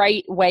this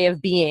right way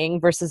of being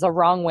versus a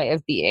wrong way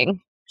of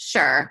being.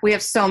 Sure. We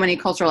have so many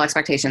cultural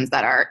expectations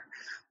that are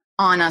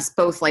on us,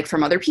 both like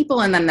from other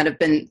people and then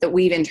that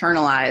we've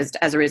internalized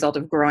as a result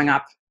of growing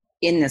up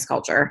in this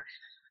culture,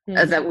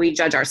 that we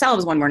judge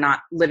ourselves when we're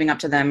not living up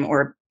to them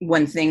or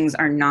when things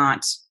are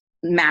not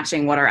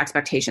matching what our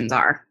expectations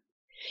are.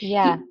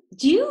 Yeah.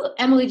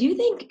 Emily, do you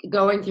think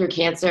going through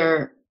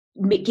cancer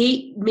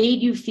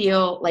made you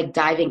feel like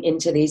diving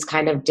into these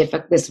kind of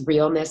this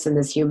realness and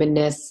this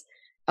humanness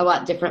a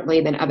lot differently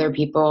than other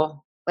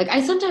people? Like,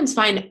 I sometimes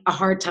find a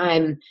hard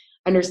time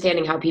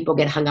understanding how people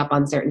get hung up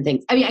on certain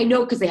things. I mean, I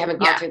know because they haven't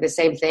gone through the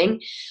same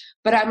thing,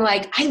 but I'm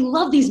like, I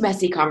love these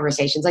messy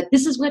conversations. Like,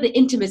 this is where the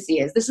intimacy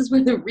is. This is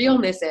where the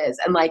realness is.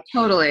 And like,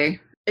 totally.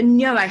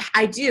 And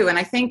I do. And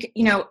I think,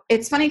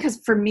 it's funny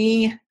because for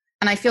me,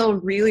 and I feel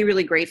really,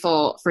 really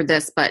grateful for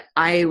this, but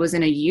I was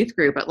in a youth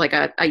group at like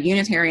a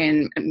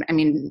Unitarian, I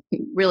mean,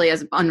 really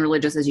as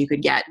unreligious as you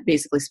could get,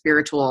 basically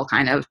spiritual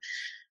kind of,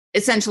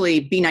 essentially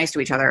be nice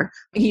to each other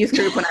youth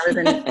group when I was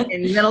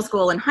in middle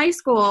school and high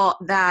school,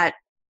 that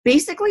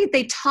basically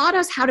they taught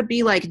us how to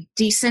be like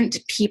decent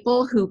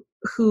people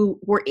who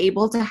were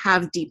able to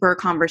have deeper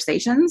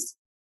conversations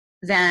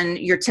than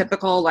your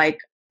typical like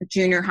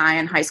junior high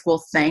and high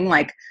school thing,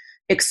 like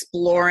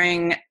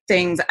exploring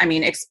things. I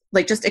mean,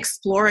 just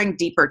exploring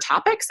deeper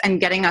topics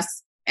and getting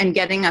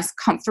us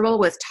comfortable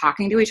with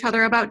talking to each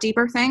other about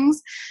deeper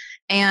things.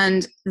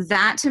 And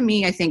that to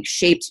me, I think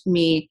shaped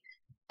me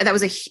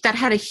that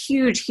had a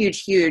huge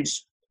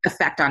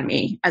effect on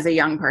me as a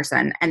young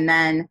person. And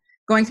then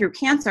going through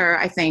cancer,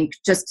 I think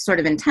just sort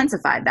of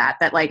intensified that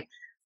like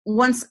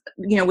once,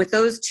 with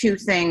those two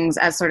things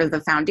as sort of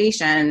the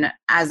foundation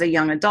as a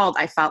young adult,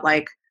 I felt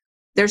like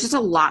there's just a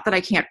lot that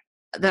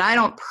I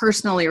don't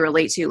personally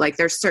relate to. Like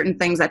there's certain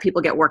things that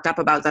people get worked up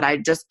about that I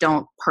just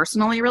don't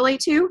personally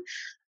relate to.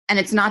 And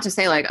it's not to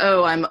say like,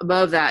 oh, I'm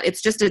above that.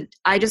 It's just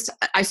I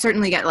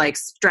certainly get like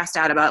stressed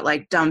out about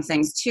like dumb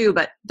things too,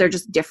 but they're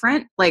just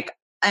different. Like,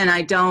 and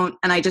I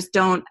just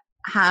don't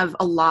have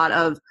a lot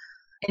of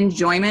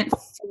enjoyment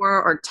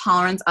for or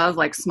tolerance of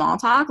like small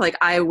talk. Like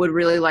I would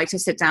really like to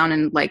sit down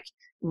and like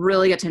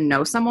really get to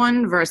know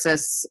someone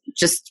versus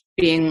just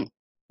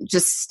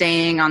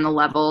staying on the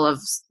level of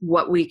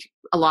what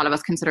a lot of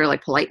us consider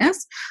like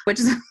politeness,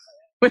 which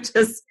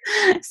is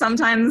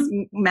sometimes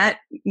met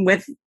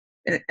with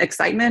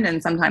excitement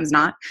and sometimes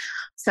not.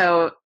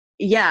 So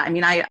yeah, I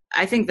mean, I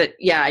think that,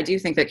 I do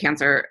think that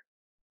cancer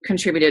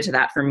contributed to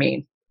that for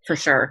me, for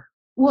sure.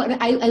 Well,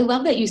 I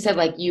love that you said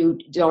like you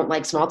don't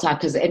like small talk,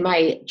 because in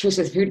my Truce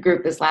with Food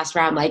group this last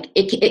round, like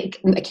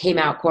it came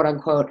out, quote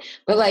unquote,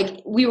 but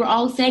like we were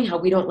all saying how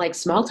we don't like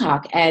small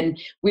talk and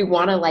we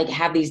want to like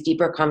have these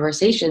deeper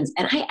conversations.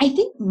 And I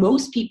think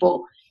most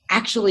people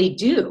actually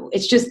do.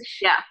 It's just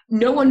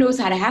no one knows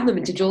how to have them.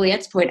 And to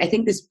Juliet's point, I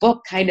think this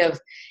book kind of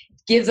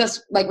gives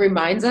us, like,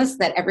 reminds us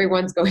that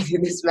everyone's going through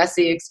this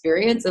messy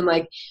experience, and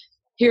like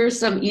here are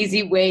some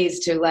easy ways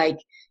to like,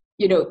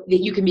 that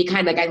you can be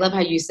kind. Like I love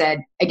how you said,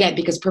 again,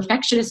 because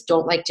perfectionists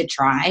don't like to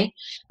try.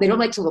 They don't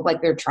like to look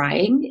like they're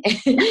trying.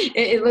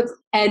 it looks,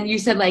 and you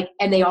said like,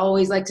 and they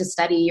always like to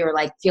study or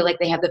like feel like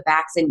they have the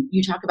facts. And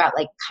you talk about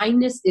like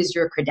kindness is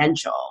your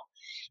credential.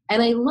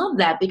 And I love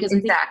that because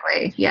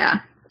exactly. Yeah.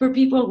 For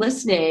people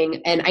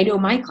listening, and I know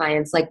my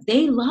clients, like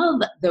they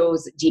love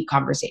those deep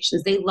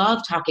conversations. They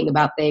love talking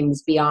about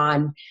things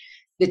beyond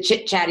the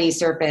chit-chatty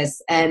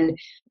surface. And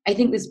I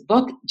think this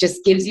book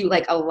just gives you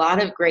like a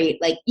lot of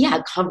great, like,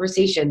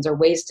 conversations or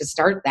ways to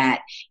start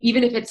that.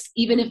 Even if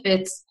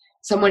it's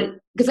someone,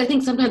 because I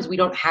think sometimes we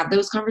don't have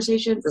those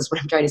conversations. That's what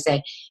I'm trying to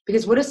say.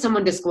 Because what if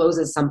someone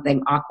discloses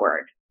something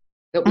awkward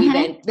that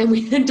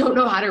we then don't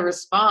know how to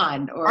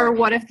respond, or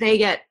what if they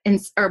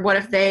what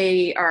if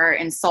they are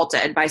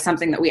insulted by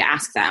something that we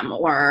ask them,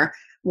 or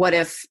what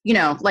if,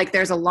 like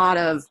there's a lot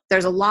of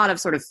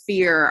sort of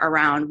fear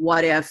around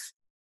what if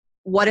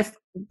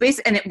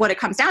and what it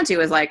comes down to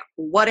is like,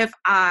 what if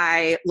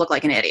I look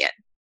like an idiot?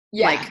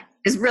 Yeah. Like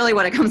is really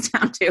what it comes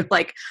down to.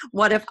 Like,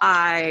 what if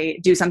I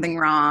do something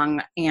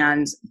wrong,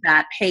 and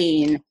that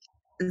pain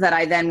that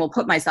I then will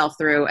put myself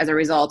through as a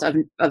result of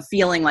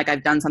feeling like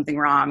I've done something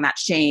wrong, that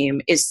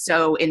shame is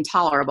so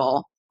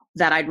intolerable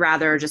that I'd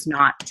rather just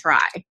not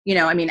try.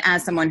 I mean,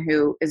 as someone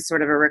who is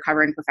sort of a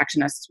recovering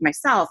perfectionist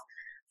myself,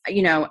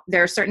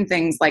 there are certain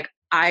things, like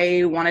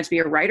I wanted to be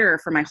a writer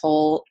for my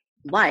whole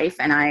life.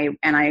 And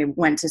I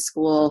went to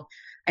school,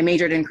 I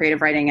majored in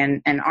creative writing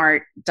and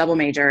art, double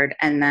majored.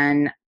 And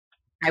then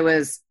I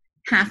was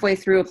halfway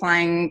through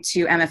applying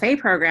to MFA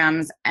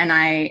programs, and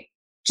I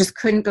just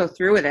couldn't go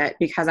through with it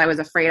because I was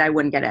afraid I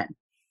wouldn't get in.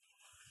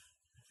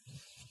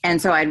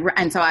 And so I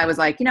was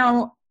like,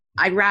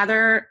 I'd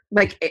rather,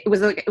 like, it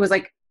was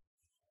like,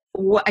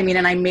 what, I mean,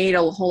 and I made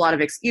a whole lot of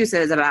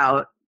excuses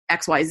about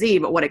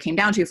XYZ, but what it came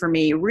down to for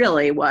me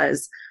really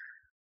was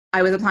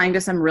I was applying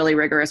to some really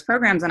rigorous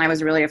programs, and I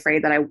was really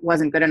afraid that I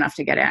wasn't good enough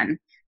to get in.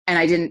 And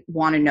I didn't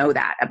want to know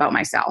that about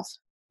myself.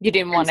 You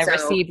didn't want to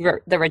receive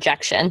the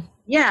rejection.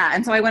 Yeah.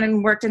 And so I went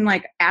and worked in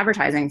like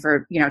advertising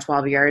for,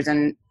 12 years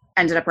and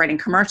ended up writing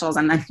commercials,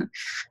 and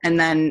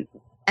then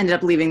ended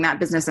up leaving that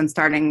business and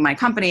starting my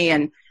company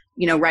and,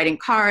 writing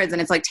cards.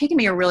 And it's like taken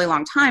me a really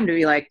long time to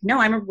be like, no,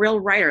 I'm a real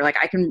writer. Like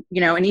I can,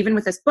 and even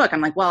with this book,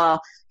 I'm like,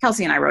 well,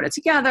 Kelsey and I wrote it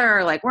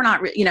together. Like we're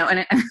not,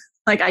 and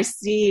like I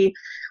see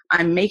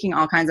I'm making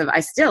all kinds of,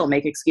 I still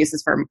make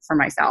excuses for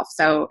myself.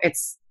 So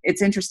it's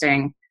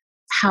interesting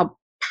how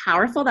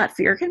powerful that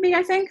fear can be,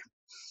 I think.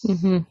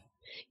 Mm-hmm.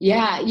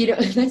 Yeah,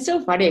 that's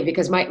so funny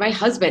because my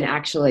husband,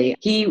 actually,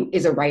 he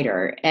is a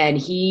writer and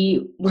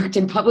he worked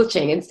in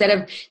publishing. Instead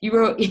of you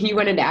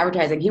went into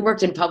advertising, he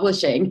worked in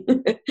publishing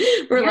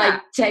for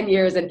like 10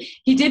 years, and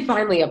he did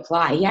finally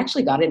apply. He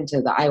actually got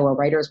into the Iowa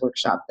Writers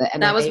Workshop.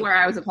 That was where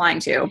I was applying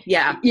to.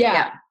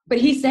 Yeah. But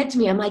he said to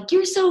me, I'm like,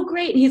 you're so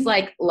great. And he's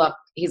like, look,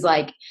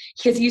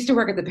 because he used to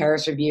work at the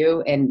Paris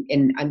Review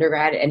in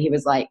undergrad, and he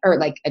was like, or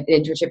like an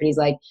internship, and he's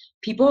like,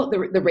 people,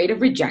 the rate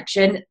of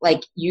rejection,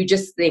 like you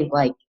just think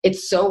like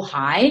it's so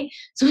high.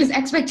 So his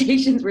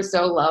expectations were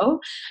so low.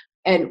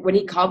 And when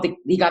he got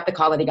the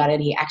call that he got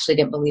in, he actually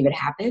didn't believe it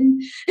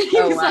happened.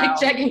 He was like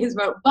checking his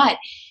vote. But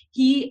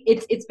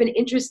it's been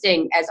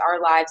interesting as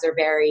our lives are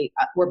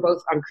we're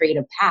both on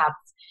creative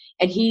paths,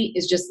 and he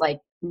is just like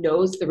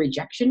knows the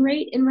rejection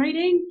rate in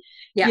writing.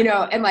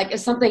 Yeah. And like if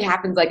something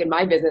happens like in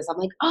my business, I'm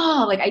like,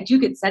 oh, like I do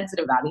get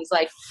sensitive about it. He's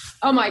like,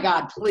 oh my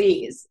God,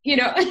 please,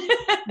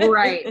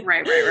 Right.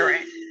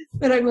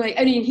 But I'm like,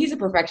 I mean, he's a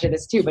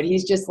perfectionist too, but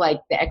he's just like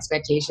the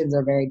expectations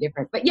are very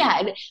different. But yeah,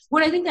 and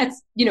what I think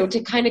that's,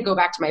 to kind of go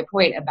back to my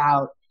point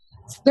about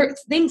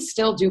things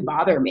still do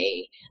bother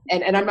me.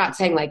 And I'm not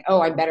saying like,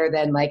 oh, I'm better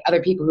than like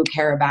other people who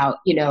care about,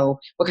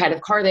 what kind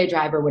of car they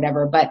drive or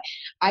whatever. But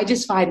I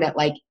just find that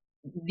like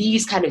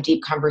these kind of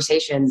deep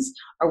conversations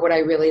are what I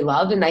really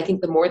love. And I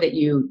think the more that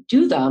you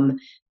do them,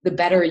 the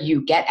better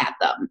you get at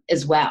them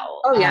as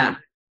well. Oh, yeah.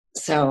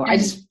 So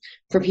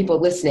for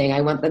people listening, I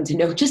want them to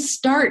know, just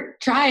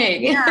start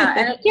trying.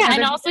 Yeah.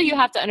 And also you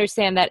have to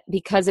understand that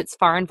because it's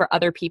foreign for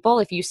other people,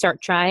 if you start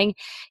trying,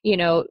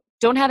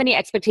 don't have any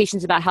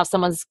expectations about how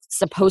someone's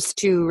supposed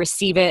to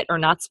receive it or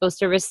not supposed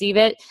to receive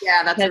it.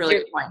 Yeah, that's a really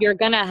good point. You're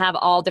going to have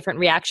all different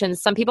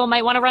reactions. Some people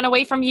might want to run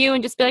away from you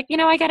and just be like,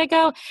 I got to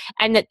go.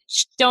 And that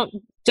don't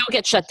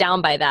get shut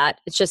down by that.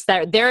 It's just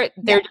that they're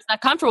just not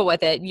comfortable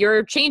with it.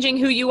 You're changing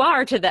who you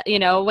are to that.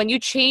 When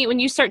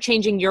you start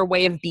changing your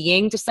way of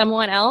being to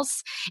someone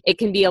else, it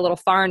can be a little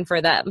foreign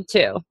for them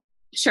too.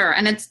 Sure.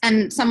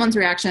 And someone's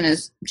reaction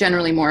is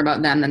generally more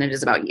about them than it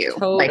is about you.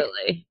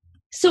 Totally.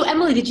 So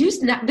Emily,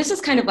 this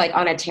is kind of like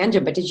on a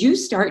tangent, but did you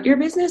start your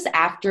business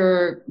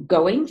after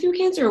going through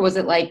cancer, or was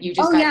it like you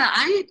just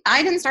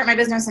I didn't start my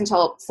business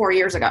until 4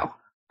 years ago.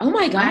 Oh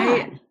my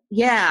God.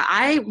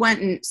 I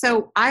went and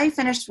so I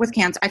finished with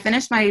cancer. I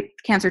finished my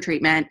cancer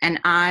treatment and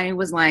I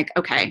was like,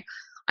 okay,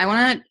 I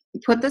want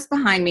to put this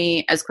behind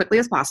me as quickly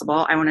as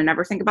possible. I want to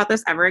never think about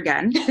this ever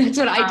again. That's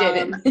what I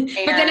did. But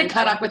then it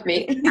caught up with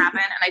me. Happen,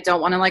 and I don't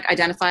want to like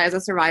identify as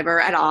a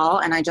survivor at all.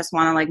 And I just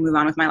want to like move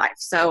on with my life.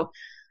 So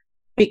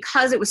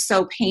because it was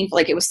so painful,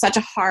 like it was such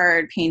a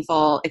hard,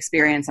 painful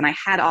experience. And I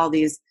had all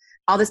this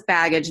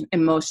baggage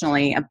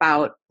emotionally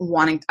about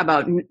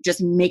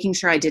just making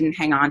sure I didn't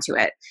hang on to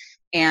it.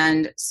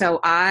 And so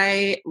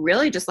I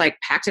really just like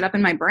packed it up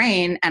in my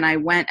brain and I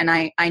went and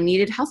I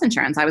needed health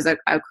insurance. I was a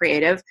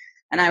creative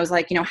and I was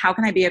like, how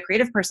can I be a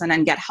creative person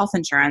and get health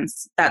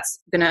insurance that's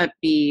going to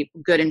be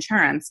good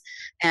insurance?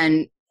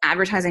 And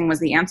advertising was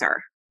the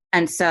answer.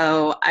 And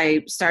so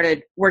I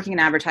started working in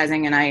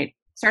advertising and I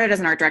started as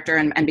an art director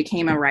and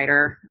became a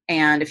writer.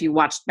 And if you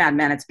watched Mad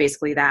Men, it's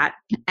basically that.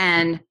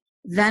 And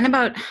then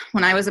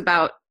when I was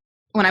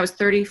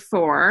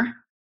 34,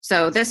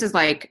 so this is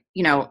like,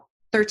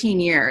 13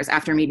 years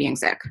after me being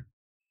sick,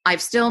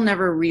 I've still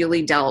never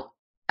really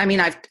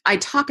I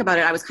talk about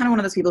it. I was kind of one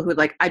of those people who would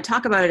like, I'd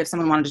talk about it if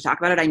someone wanted to talk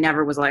about it. I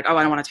never was like, oh,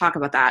 I don't want to talk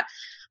about that.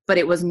 But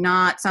it was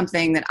not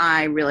something that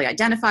I really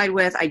identified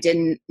with. I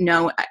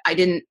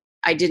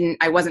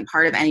wasn't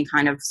part of any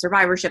kind of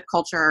survivorship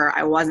culture.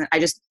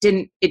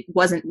 It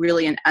wasn't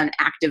really an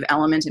active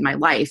element in my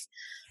life.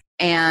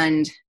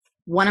 And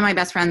one of my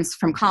best friends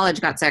from college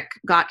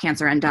got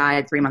cancer and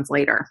died 3 months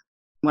later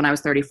when I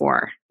was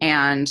 34.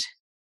 And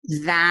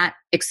that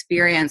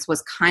experience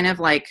was kind of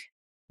like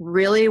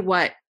really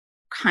what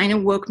kind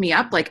of woke me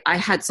up. Like I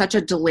had such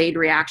a delayed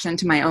reaction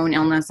to my own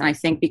illness. And I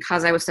think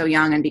because I was so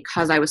young and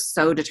because I was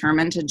so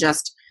determined to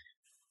just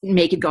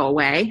make it go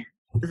away,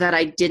 that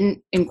I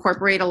didn't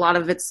incorporate a lot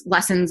of its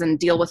lessons and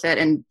deal with it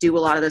and do a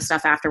lot of the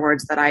stuff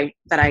afterwards that I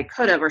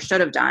could have or should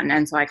have done.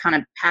 And so I kind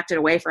of packed it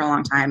away for a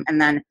long time. And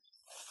then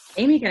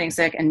Amy getting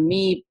sick and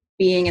me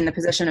being in the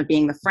position of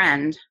being the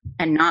friend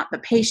and not the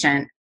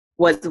patient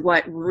was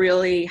what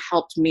really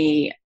helped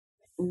me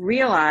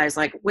realize,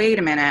 like, wait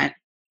a minute,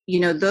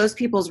 those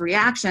people's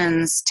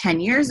reactions 10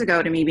 years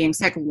ago to me being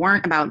sick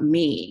weren't about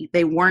me.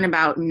 They weren't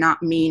about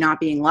me not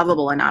being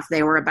lovable enough.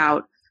 They were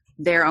about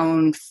their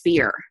own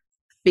fear,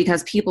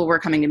 because people were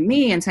coming to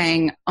me and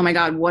saying, oh my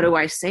God, what do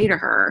I say to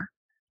her?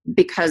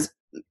 Because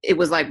it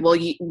was like, well,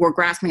 we're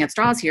grasping at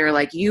straws here.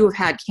 Like, you have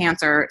had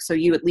cancer, so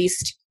you at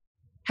least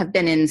have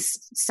been in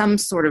some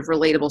sort of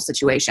relatable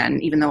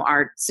situation, even though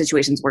our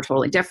situations were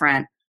totally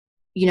different.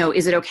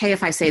 Is it okay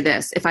if I say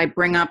this? If I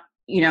bring up,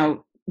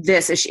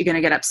 this, is she going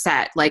to get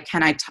upset? Like,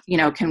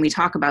 can we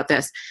talk about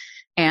this?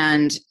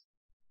 And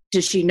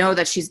does she know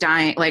that she's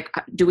dying? Like,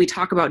 do we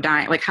talk about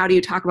dying? Like, how do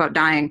you talk about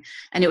dying?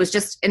 And it was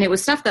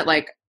stuff that,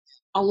 like,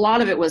 a lot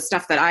of it was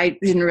stuff that I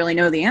didn't really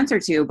know the answer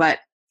to, but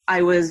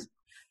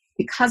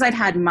because I'd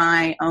had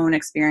my own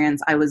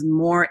experience, I was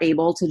more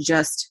able to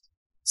just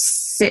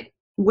sit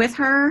with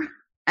her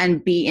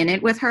and be in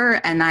it with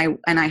her. And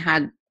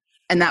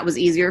that was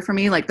easier for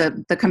me. Like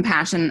the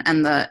compassion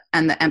and the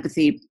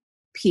empathy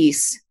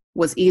piece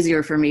was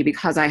easier for me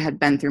because I had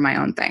been through my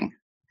own thing.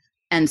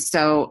 And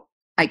so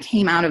I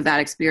came out of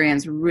that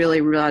experience really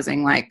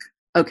realizing, like,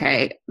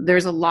 okay,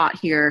 there's a lot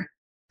here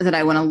that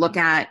I want to look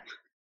at.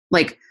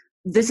 Like,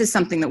 this is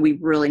something that we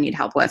really need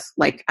help with,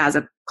 like, as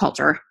a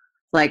culture.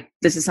 Like,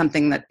 this is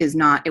something that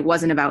it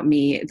wasn't about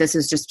me. This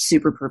is just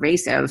super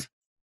pervasive.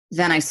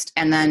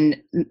 And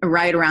then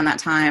right around that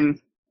time,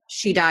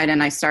 she died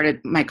and I started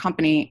my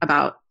company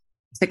about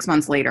 6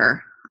 months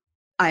later.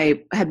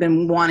 I had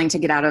been wanting to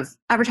get out of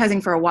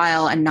advertising for a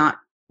while and not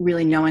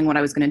really knowing what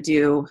I was going to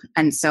do.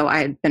 And so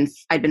I'd been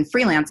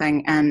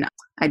freelancing, and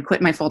I'd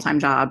quit my full-time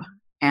job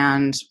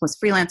and was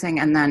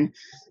freelancing. And then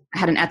I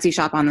had an Etsy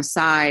shop on the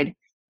side,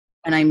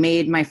 and I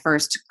made my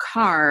first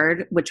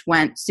card, which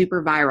went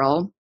super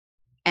viral.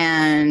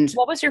 And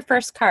what was your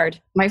first card?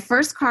 My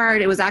first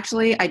card, it was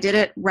actually, I did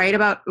it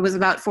it was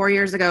about 4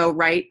 years ago,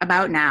 right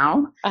about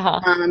now.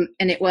 And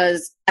it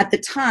was, at the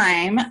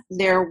time,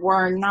 there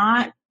were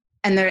not,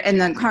 and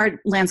the card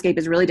landscape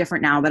is really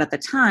different now, but at the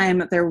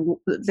time,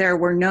 there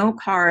were no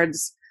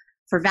cards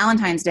for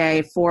Valentine's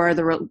Day for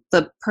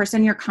the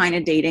person you're kind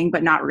of dating,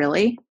 but not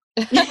really.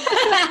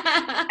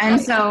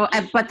 And so,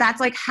 but that's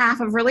like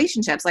half of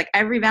relationships, like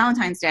every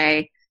Valentine's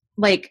Day.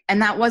 Like,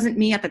 and that wasn't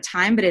me at the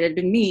time, but it had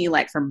been me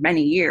like for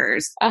many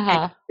years.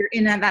 And you're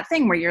in that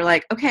thing where you're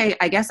like, okay,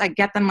 I guess I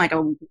get them like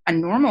a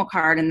normal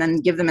card and then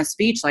give them a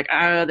speech like,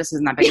 oh, this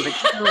isn't that big of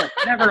a deal, like,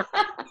 whatever.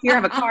 Here,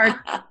 have a card.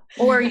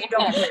 Or you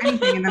don't give them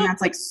anything, and then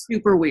that's like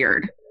super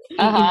weird and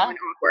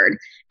awkward.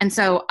 And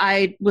so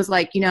I was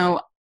like,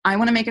 I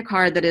want to make a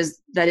card that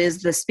is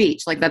the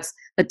speech, like that's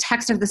the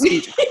text of the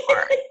speech on the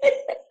card.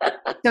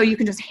 So you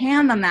can just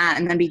hand them that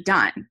and then be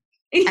done.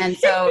 And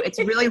so it's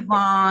really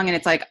long, and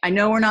it's like, I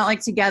know we're not like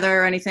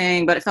together or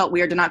anything, but it felt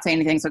weird to not say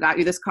anything. So I got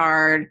you this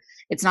card.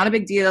 It's not a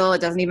big deal.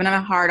 It doesn't even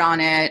have a heart on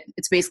it.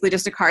 It's basically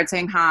just a card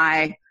saying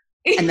hi.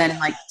 And then in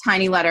like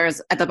tiny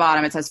letters at the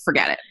bottom, it says,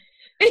 forget it.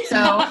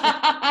 So,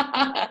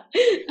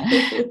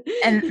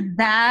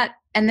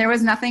 and there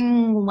was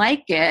nothing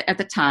like it at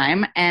the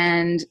time.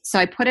 And so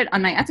I put it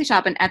on my Etsy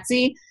shop, and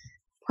Etsy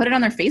put it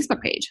on their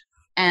Facebook page.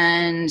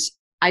 And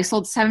I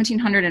sold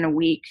 1,700 in a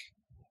week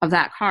of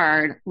that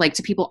card, like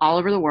to people all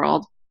over the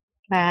world.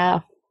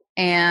 Wow.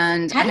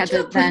 And I had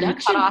to then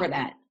cut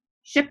off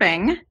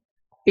shipping,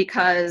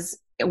 because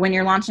when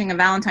you're launching a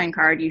Valentine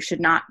card, you should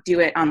not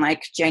do it on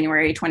like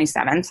January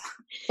 27th.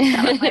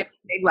 That was my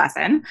big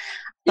lesson.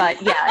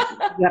 But yeah,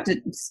 you have to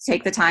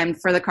take the time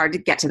for the card to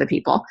get to the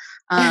people.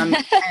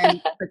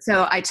 But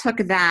so I took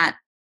that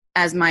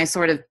as my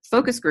sort of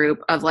focus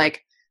group of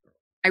like,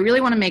 I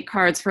really want to make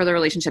cards for the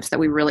relationships that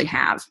we really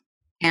have.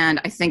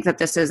 And I think that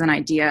this is an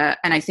idea,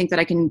 and I think that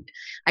I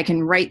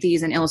can write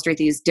these and illustrate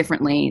these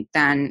differently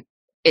than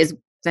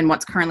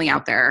what's currently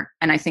out there.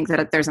 And I think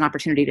that there's an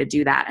opportunity to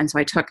do that. And so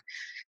I took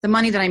the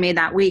money that I made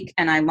that week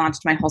and I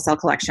launched my wholesale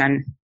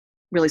collection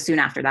really soon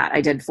after that.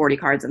 I did 40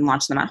 cards and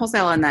launched them at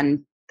wholesale, and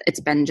then it's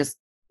been just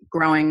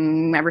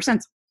growing ever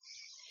since.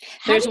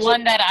 There's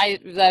one that I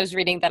was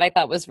reading that I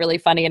thought was really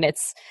funny, and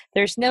it's,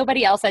 there's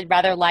nobody else I'd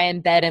rather lie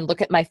in bed and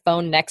look at my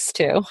phone next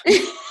to.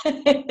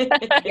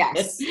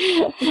 Yes.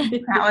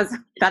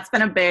 That's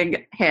been a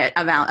big hit,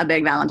 a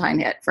big Valentine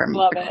hit from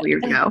a couple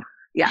years ago.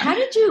 Yeah. How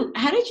did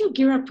you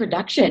gear up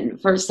production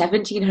for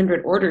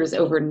 1,700 orders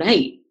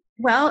overnight?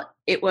 Well,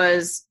 it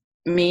was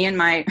me and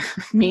my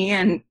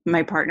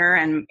partner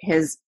and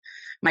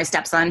my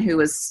stepson, who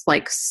was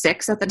like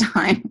 6 at the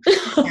time,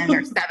 and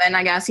or 7,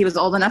 I guess. He was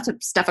old enough to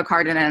stuff a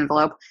card in an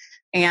envelope,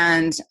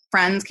 and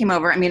friends came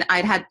over. I mean,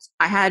 I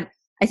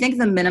think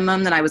the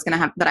minimum that I was going to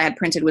have, that I had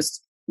printed was,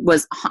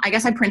 I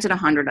guess I printed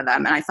 100 of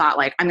them. And I thought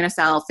like, I'm going to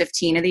sell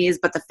 15 of these,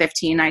 but the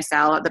 15 I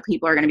sell, the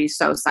people are going to be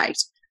so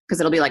psyched because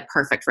it'll be like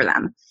perfect for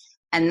them.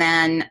 And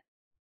then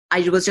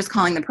I was just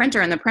calling the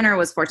printer, and the printer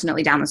was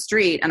fortunately down the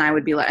street, and I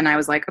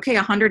was like, okay,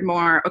 100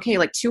 more. Okay.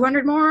 Like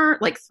 200 more,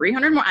 like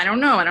 300 more. I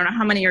don't know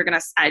how many you're going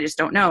to, I just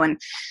don't know.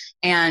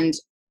 And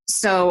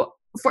so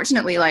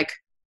fortunately, like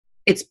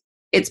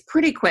it's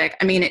pretty quick.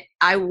 I mean,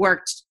 I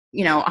worked,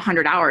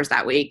 100 hours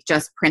that week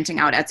just printing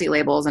out Etsy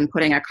labels and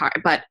putting a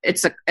card, but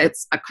it's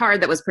a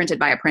card that was printed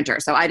by a printer.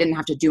 So I didn't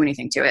have to do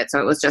anything to it.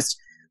 So it was just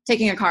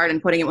taking a card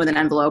and putting it with an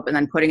envelope and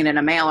then putting it in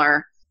a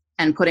mailer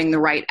and putting the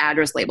right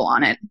address label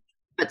on it.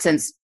 But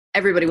since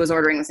everybody was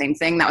ordering the same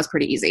thing, that was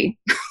pretty easy.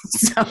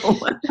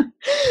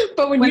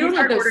 But when you don't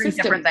have those ordering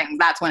different things,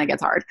 that's when it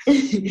gets hard.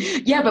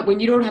 Yeah, but when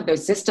you don't have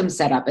those systems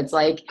set up, it's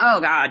like,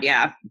 oh God,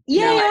 yeah.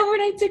 Yay,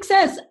 overnight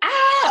success.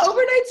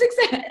 Overnight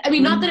success. I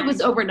mean, not that it was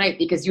overnight,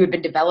 because you had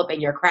been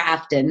developing your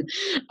craft and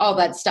all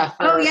that stuff.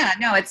 Oh yeah,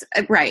 no, it's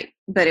right.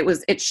 But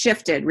it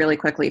shifted really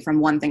quickly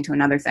from one thing to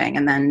another thing.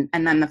 And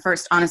then the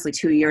first, honestly,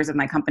 2 years of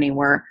my company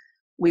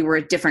we were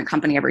a different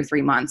company every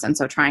 3 months. And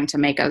so trying to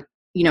make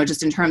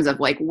just in terms of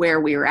like where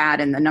we were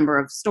at and the number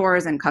of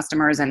stores and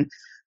customers, and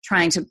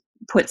trying to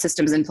put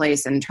systems in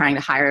place and trying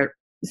to hire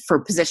for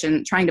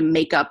position, trying to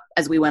make up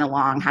as we went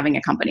along, having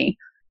a company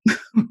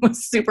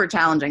was super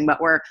challenging, but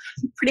we're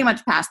pretty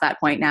much past that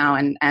point now.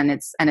 And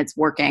it's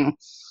working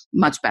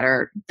much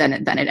better than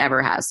it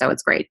ever has. So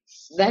it's great.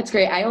 That's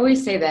great. I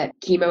always say that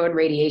chemo and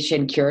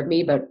radiation cured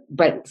me,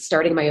 but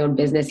starting my own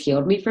business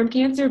healed me from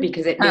cancer,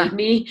 because it made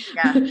me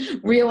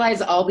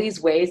realize all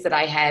these ways that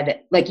I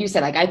had, like you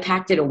said, like I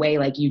packed it away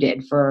like you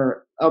did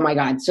for, oh my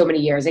God, so many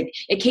years.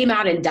 It came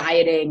out in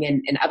dieting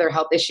and other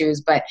health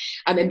issues, but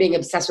and being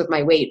obsessed with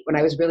my weight when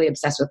I was really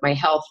obsessed with my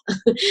health.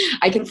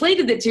 I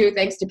conflated the two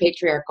thanks to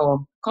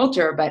patriarchal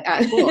culture, but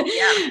cool.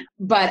 Yeah.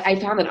 But I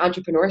found that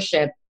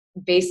entrepreneurship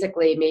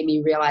basically made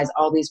me realize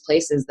all these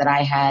places that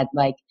I had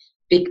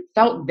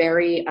felt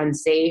very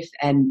unsafe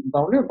and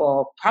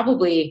vulnerable,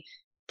 probably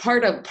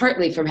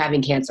partly from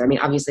having cancer. I mean,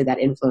 obviously that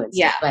influenced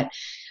it,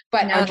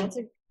 but no,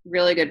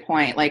 really good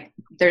point. Like,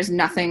 there's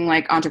nothing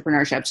like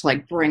entrepreneurship to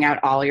like bring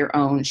out all your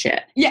own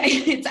shit. Yeah,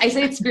 I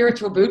say it's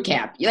spiritual boot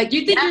camp. Like,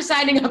 you think you're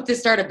signing up to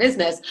start a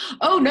business.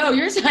 Oh no,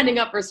 you're signing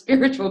up for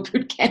spiritual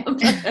boot camp.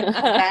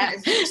 That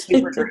is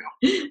super true.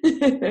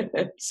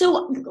 So I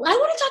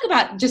want to talk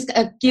about, just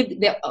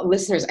give the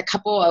listeners a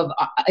couple of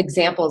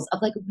examples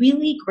of like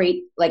really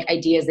great like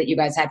ideas that you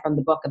guys had from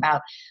the book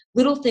about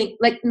little things,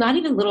 like not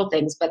even little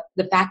things, but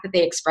the fact that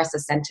they express a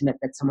sentiment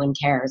that someone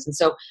cares. And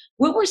so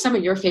what were some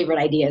of your favorite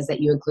ideas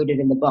that you included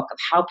in the book of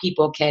how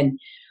people can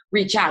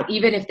reach out,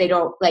 even if they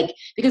don't like,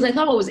 because I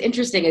thought what was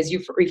interesting as you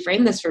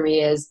reframe this for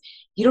me is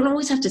you don't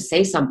always have to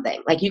say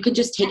something. Like, you can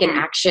just take an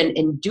action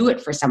and do it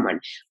for someone.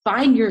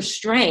 Find your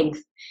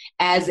strength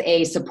as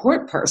a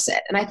support person.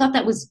 And I thought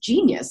that was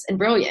genius and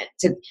brilliant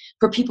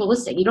for people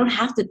listening. You don't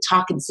have to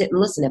talk and sit and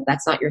listen if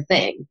that's not your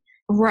thing.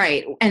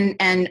 Right.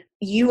 And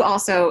you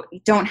also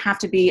don't have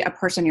to be a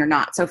person you're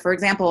not. So for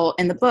example,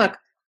 in the book,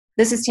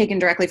 this is taken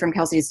directly from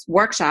Kelsey's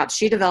workshop.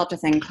 She developed a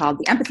thing called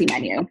the empathy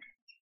menu.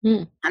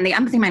 And the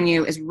empathy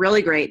menu is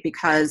really great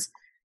because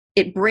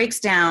it breaks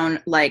down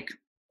like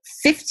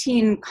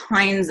 15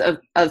 kinds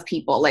of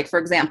people. Like, for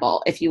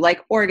example, if you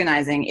like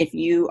organizing, if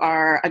you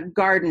are a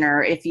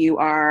gardener, if you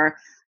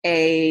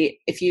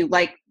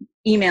like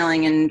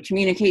emailing and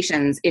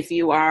communications, if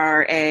you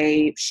are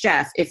a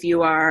chef, if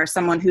you are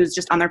someone who's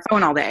just on their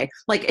phone all day,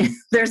 like it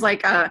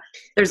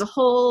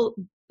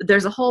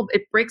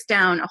breaks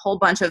down a whole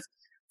bunch of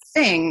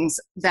things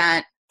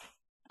that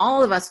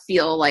all of us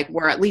feel like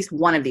we're at least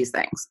one of these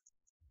things.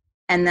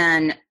 And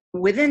then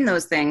within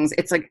those things,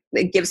 it's like,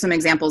 it gives some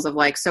examples of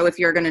like, so if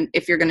you're going to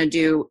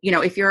do,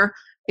 if you're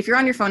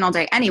on your phone all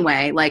day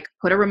anyway, like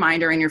put a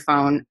reminder in your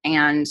phone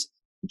and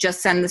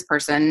just send this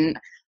person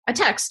a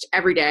text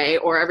every day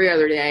or every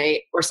other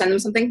day, or send them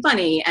something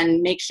funny,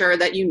 and make sure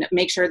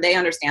they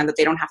understand that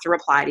they don't have to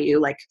reply to you,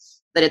 like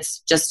that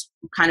it's just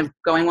kind of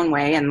going one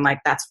way, and like,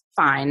 that's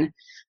fine.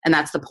 And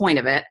that's the point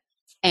of it.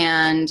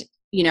 And,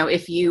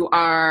 if you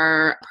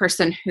are a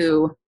person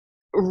who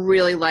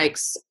really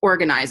likes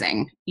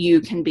organizing,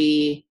 you can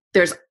create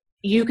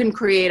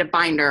a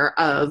binder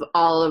of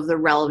all of the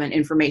relevant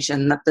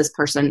information that this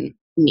person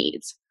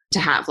needs to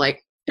have,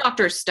 like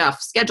doctor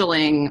stuff,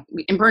 scheduling,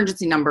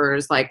 emergency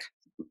numbers, like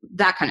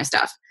that kind of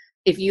stuff.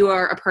 If you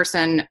are a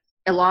person,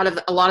 a lot of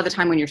the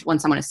time when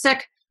someone is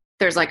sick,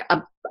 there's like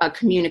a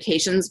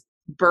communications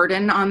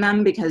burden on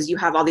them because you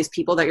have all these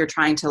people that you're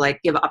trying to like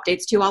give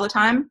updates to all the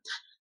time.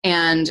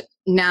 And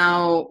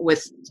now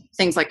with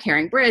things like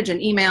Carrying Bridge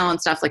and email and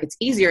stuff, like it's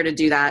easier to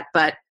do that,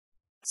 but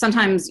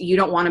sometimes you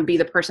don't want to be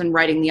the person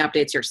writing the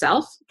updates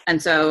yourself.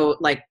 And so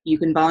like you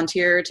can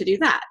volunteer to do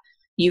that.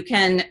 You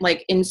can,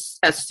 like, in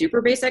a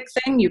super basic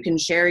thing, you can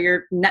share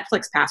your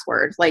Netflix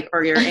password, like,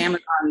 or your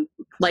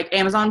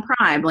Amazon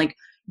Prime, like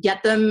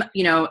get them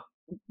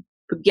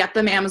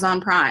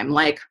Amazon Prime,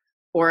 like,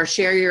 or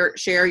share your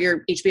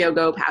HBO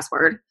Go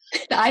password.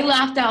 I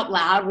laughed out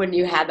loud when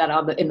you had that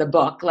in the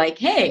book, like,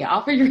 hey,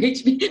 offer your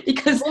HBO,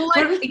 because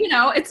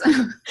it's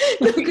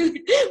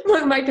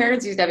when my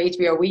parents used to have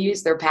HBO, we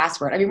used their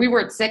password. I mean, we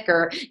weren't sick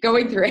or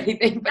going through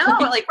anything. But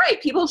right.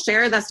 People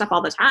share that stuff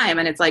all the time.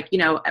 And it's like,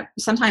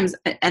 sometimes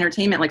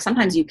entertainment, like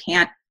sometimes you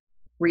can't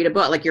read a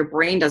book, like your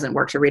brain doesn't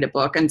work to read a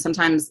book. And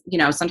sometimes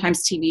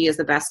TV is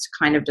the best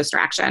kind of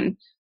distraction.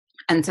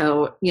 And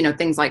so,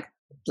 things like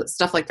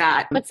stuff like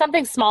that. But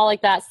something small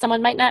like that,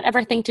 someone might not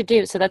ever think to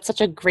do. So that's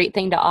such a great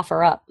thing to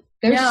offer up.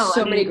 There's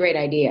many great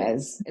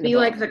ideas. Be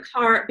like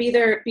be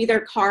their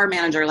car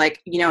manager. Like,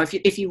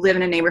 if you live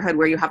in a neighborhood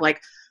where you have like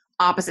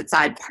opposite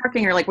side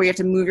parking, or like where you have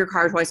to move your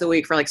car twice a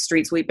week for like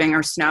street sweeping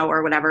or snow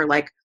or whatever,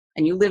 like,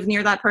 and you live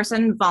near that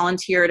person,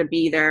 volunteer to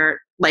be their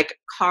like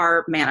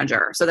car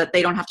manager so that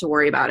they don't have to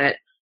worry about it.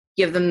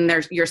 Give them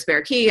your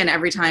spare key, and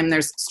every time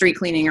there's street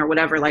cleaning or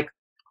whatever, like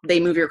they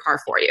move your car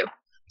for you.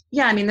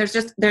 Yeah, I mean, there's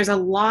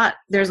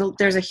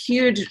a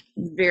huge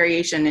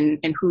variation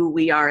in who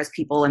we are as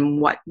people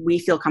and what we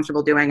feel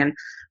comfortable doing. And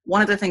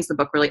one of the things the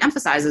book really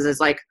emphasizes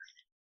is like,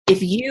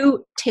 if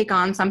you take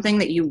on something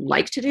that you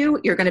like to do,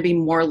 you're going to be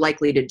more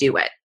likely to do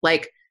it.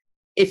 Like,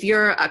 if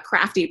you're a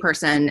crafty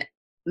person,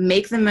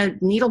 make them a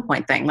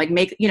needlepoint thing, like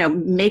make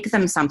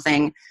them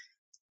something.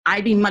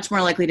 I'd be much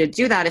more likely to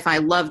do that if I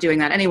love doing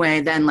that anyway,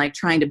 than like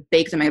trying to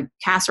bake them a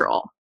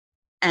casserole.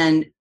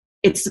 And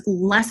it's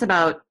less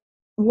about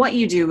what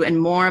you do and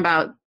more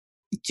about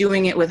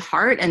doing it with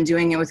heart and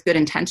doing it with good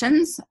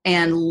intentions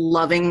and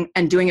loving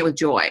and doing it with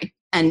joy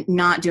and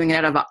not doing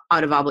it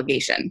out of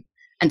obligation.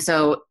 And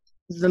so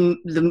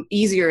the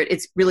easier,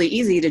 it's really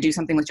easy to do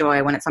something with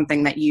joy when it's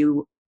something that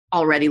you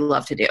already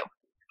love to do.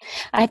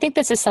 I think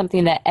this is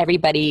something that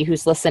everybody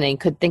who's listening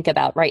could think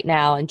about right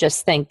now and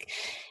just think,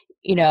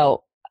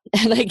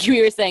 like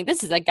you were saying,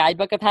 this is a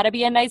guidebook of how to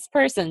be a nice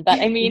person. But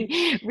I mean,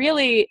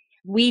 really,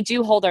 we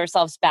do hold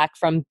ourselves back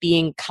from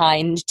being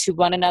kind to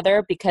one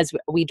another because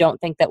we don't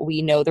think that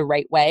we know the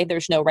right way.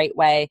 There's no right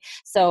way.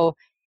 So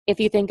if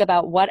you think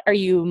about what do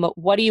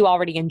you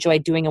already enjoy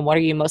doing and what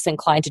are you most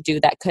inclined to do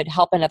that could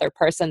help another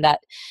person,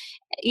 that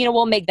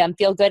will make them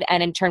feel good,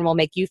 and in turn will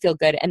make you feel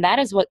good. And that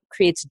is what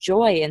creates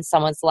joy in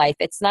someone's life.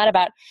 It's not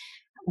about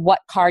what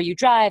car you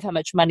drive, how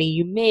much money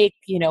you make,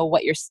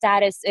 what your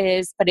status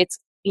is, but it's,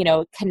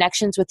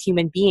 connections with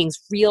human beings,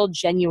 real,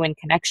 genuine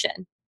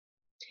connection.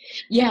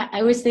 Yeah,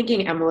 I was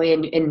thinking, Emily,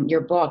 in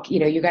your book,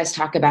 you guys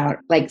talk about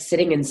like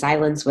sitting in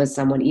silence with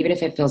someone, even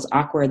if it feels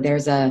awkward,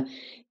 there's a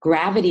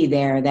gravity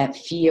there that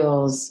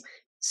feels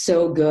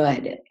so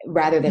good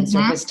rather than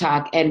surface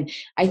talk. And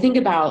I think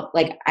about,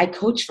 like, I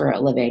coach for a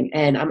living,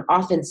 and I'm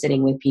often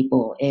sitting with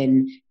people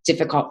in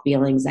difficult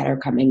feelings that are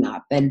coming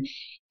up. And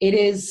it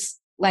is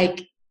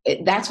like,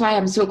 that's why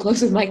I'm so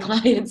close with my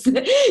clients,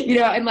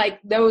 and like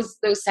those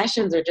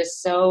sessions are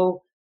just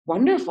so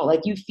wonderful.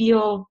 Like you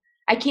feel,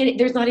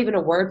 there's not even a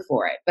word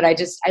for it, but I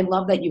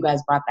love that you guys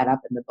brought that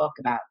up in the book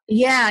about.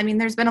 Yeah. I mean,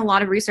 there's been a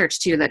lot of research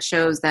too that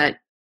shows that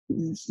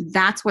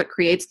that's what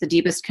creates the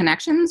deepest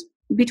connections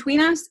between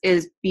us,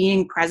 is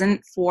being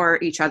present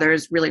for each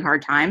other's really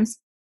hard times.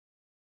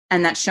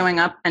 And that showing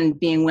up and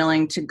being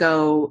willing to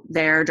go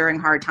there during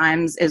hard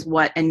times is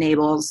what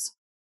enables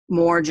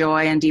more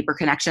joy and deeper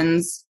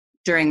connections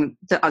during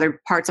the other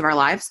parts of our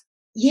lives.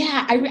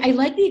 Yeah, I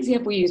like the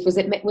example you used. Was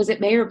it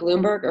Mayor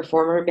Bloomberg or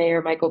former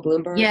Mayor Michael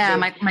Bloomberg? Yeah,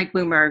 Mike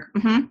Bloomberg.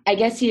 Mm-hmm. I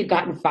guess he had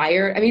gotten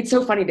fired. I mean, it's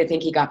so funny to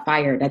think he got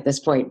fired at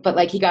this point, but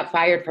like he got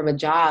fired from a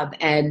job,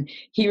 and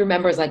he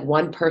remembers like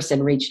one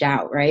person reached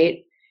out,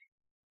 right?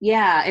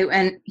 Yeah,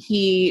 and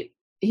he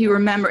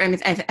remember. I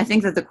mean, I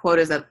think that the quote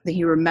is that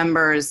he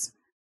remembers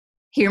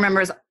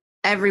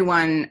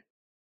everyone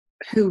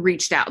who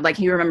reached out. Like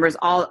he remembers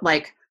all,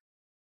 like,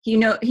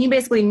 he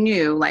basically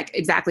knew like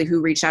exactly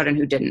who reached out and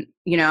who didn't,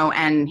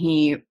 and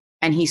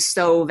he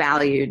so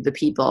valued the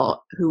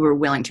people who were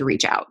willing to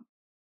reach out.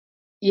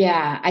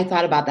 Yeah, I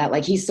thought about that.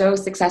 Like he's so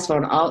successful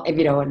in all,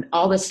 and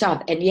all this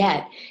stuff, and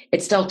yet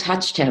it still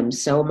touched him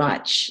so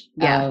much.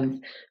 Yeah.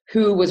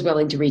 Who was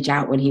willing to reach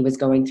out when he was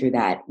going through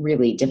that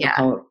really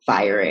difficult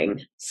firing.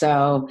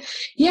 So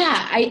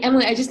yeah,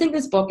 Emily, I just think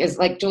this book is,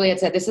 like Juliet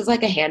said, this is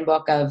like a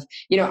handbook of,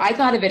 I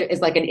thought of it as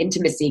like an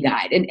intimacy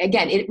guide. And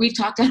again, we've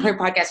talked on our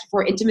podcast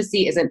before,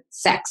 intimacy isn't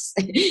sex.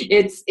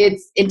 It's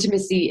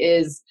intimacy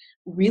is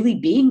really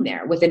being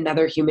there with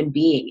another human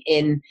being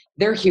in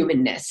their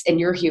humanness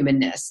and your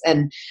humanness.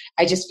 And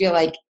I just feel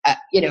like,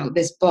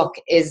 this book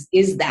is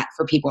that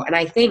for people. And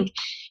I think,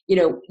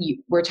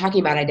 we're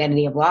talking about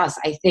identity of loss.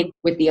 I think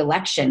with the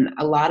election,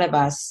 a lot of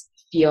us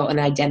feel an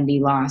identity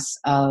loss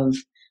of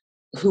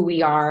who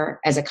we are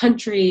as a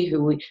country,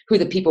 who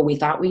the people we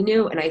thought we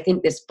knew. And I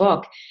think this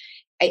book,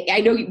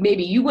 I know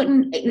maybe you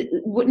wouldn't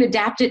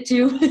adapt it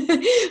to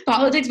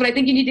politics, but I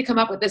think you need to come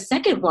up with a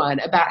second one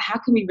about how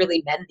can we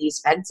really mend these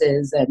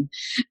fences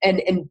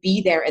and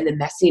be there in the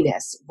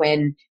messiness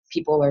when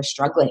people are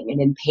struggling and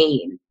in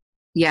pain.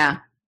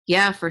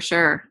 Yeah, for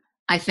sure.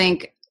 I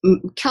think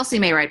Kelsey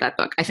may write that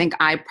book. I think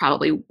I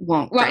probably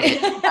won't write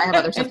it.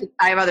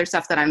 I have other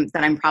stuff that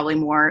I'm probably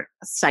more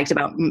psyched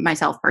about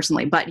myself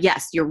personally. But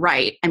yes, you're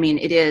right. I mean,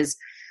 it is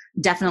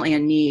definitely a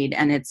need,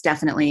 and it's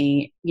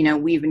definitely,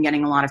 we've been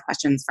getting a lot of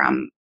questions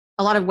from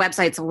a lot of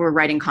websites that we're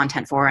writing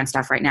content for and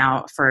stuff right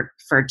now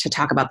to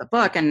talk about the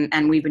book,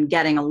 and we've been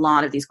getting a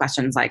lot of these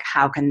questions like,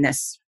 how can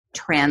this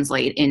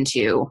translate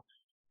into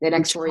the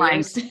next 4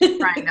 years?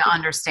 trying to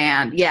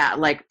understand,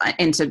 like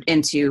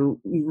into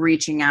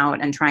reaching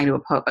out and trying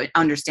to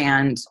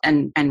understand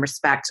and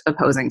respect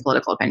opposing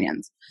political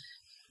opinions.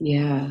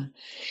 Yeah.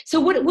 So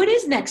what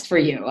is next for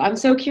you? I'm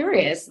so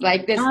curious.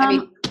 Like this,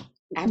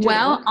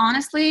 well,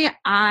 honestly,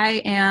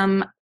 I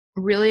am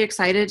really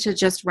excited to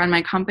just run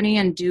my company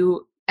and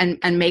do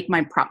and make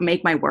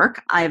my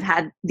work. I've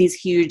had these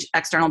huge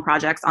external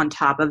projects on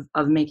top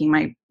of making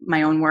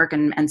my own work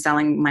and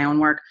selling my own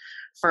work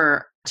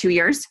for 2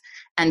 years.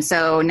 And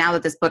so now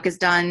that this book is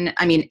done,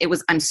 I mean,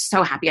 I'm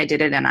so happy I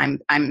did it, and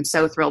I'm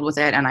so thrilled with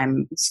it, and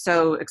I'm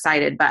so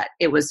excited, but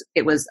it was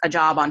a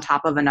job on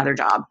top of another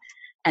job.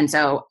 And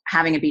so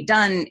having it be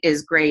done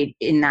is great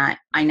in that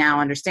I now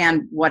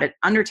understand what an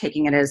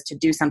undertaking it is to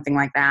do something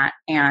like that.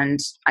 And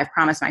I've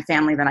promised my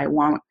family that I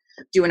won't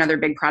do another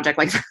big project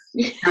like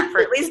that for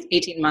at least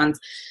 18 months.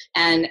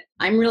 And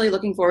I'm really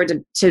looking forward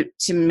to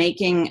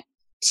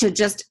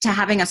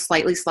having a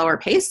slightly slower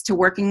pace, to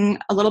working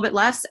a little bit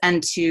less,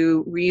 and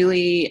to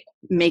really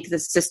make the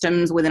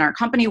systems within our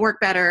company work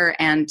better,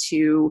 and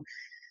to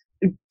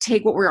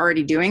take what we're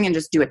already doing and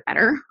just do it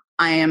better.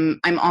 I'm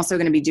also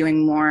going to be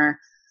doing more.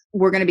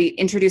 We're going to be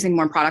introducing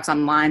more products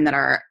online that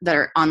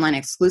are online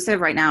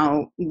exclusive. Right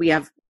now, we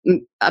have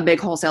a big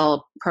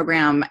wholesale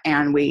program,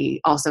 and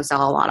we also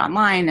sell a lot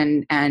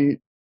online, and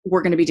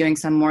we're going to be doing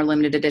some more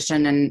limited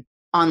edition and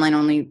online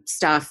only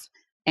stuff.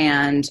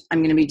 And I'm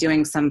going to be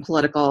doing some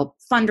political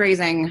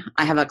fundraising.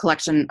 I have a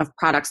collection of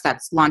products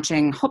that's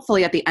launching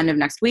hopefully at the end of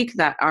next week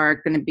that are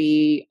going to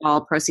be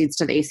all proceeds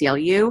to the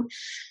ACLU,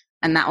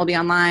 and that will be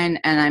online.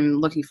 And I'm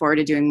looking forward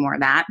to doing more of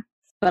that.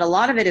 But a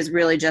lot of it is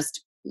really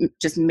just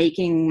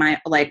making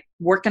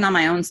working on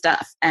my own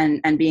stuff,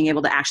 and being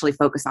able to actually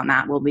focus on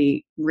that will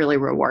be really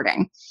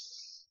rewarding.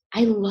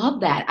 I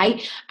love that.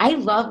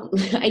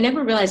 I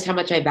never realized how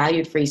much I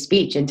valued free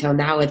speech until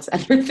now it's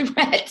under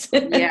threat.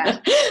 Yeah.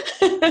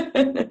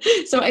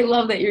 So I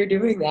love that you're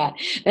doing that.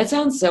 That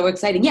sounds so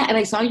exciting. Yeah. And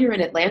I saw you're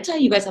in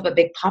Atlanta. You guys have a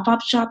big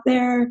pop-up shop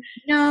there.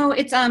 No,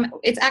 it's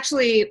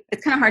actually,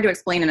 it's kind of hard to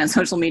explain in a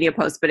social media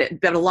post, but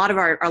a lot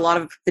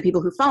of the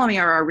people who follow me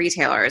are our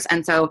retailers.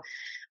 And so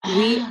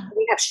we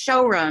have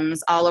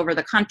showrooms all over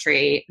the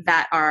country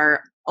that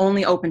are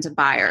only open to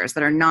buyers,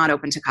 that are not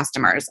open to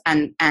customers.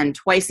 And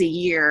twice a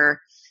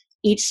year,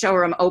 each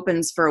showroom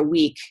opens for a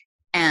week.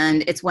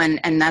 And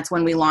that's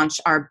when we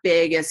launch our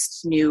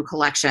biggest new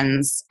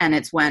collections. And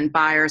it's when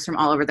buyers from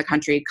all over the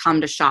country come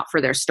to shop for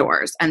their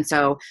stores. And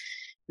so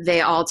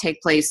they all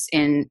take place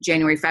in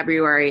January,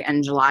 February,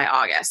 and July,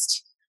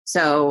 August.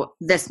 So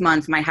this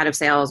month, my head of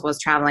sales was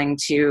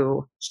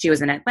she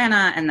was in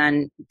Atlanta, and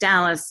then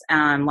Dallas,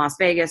 Las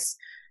Vegas,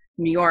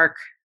 New York,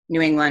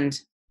 New England,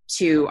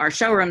 to our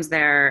showrooms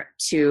there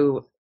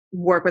to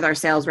work with our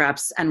sales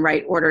reps and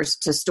write orders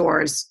to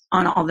stores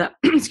on all the,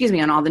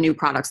 on all the new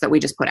products that we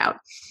just put out.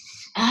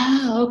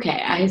 Oh,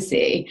 okay. I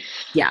see.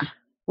 Yeah.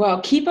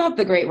 Well, keep up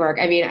the great work.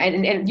 I mean,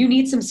 and you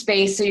need some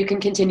space so you can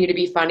continue to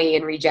be funny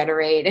and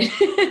regenerate.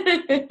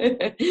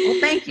 Well,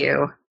 thank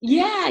you.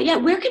 Yeah. Yeah.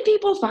 Where can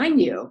people find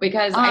you?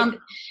 Because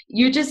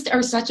you just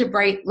are such a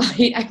bright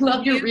light. I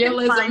love your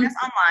realism. You can find us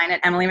online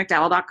at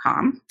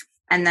emilymcdowell.com.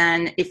 And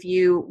then if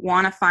you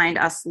want to find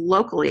us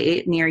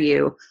locally near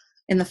you,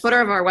 in the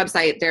footer of our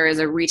website, there is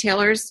a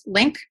retailers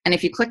link. And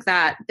if you click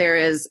that, there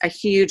is a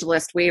huge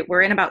list.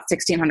 We're in about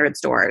 1,600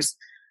 stores.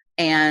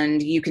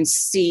 And you can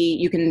see,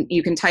 you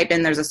can type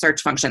in, there's a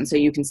search function. So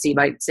you can see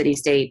by city,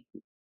 state,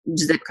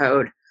 zip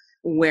code,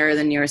 where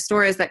the nearest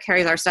store is that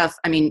carries our stuff.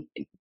 I mean,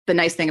 the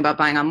nice thing about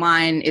buying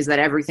online is that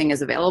everything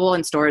is available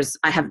in stores.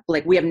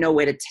 We have no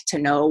way to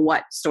know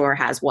what store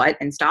has what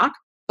in stock.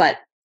 But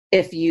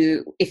if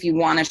you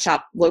want to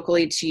shop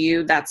locally to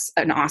you, that's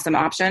an awesome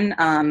option.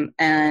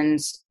 And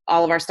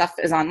all of our stuff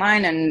is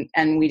online,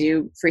 and we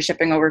do free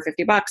shipping over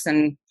 $50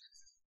 and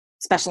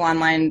special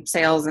online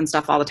sales and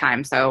stuff all the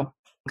time. So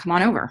come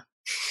on over.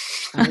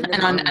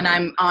 And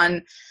I'm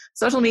on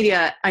social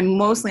media. I'm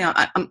mostly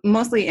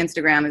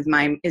Instagram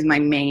is my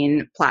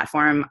main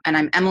platform, and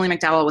I'm Emily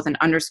McDowell with an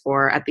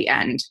underscore at the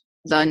end.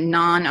 The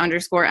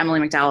non-underscore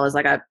Emily McDowell is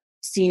like a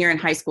senior in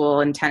high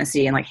school in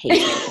Tennessee and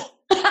hates me.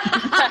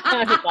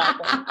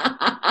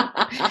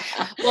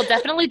 Well,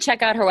 definitely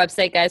check out her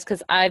website, guys,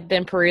 because I've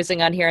been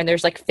perusing on here and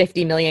there's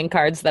 50 million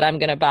cards that I'm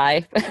going to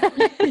buy.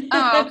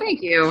 Oh,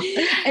 thank you.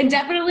 And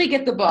definitely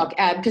get the book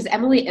because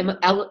Emily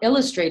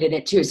illustrated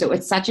it too. So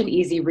it's such an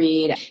easy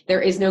read.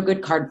 There is no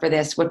good card for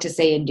this. What to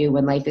Say and Do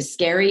When Life is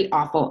Scary,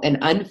 Awful, and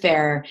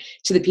Unfair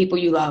to the People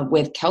You Love,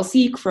 with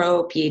Kelsey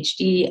Crow,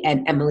 PhD,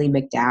 and Emily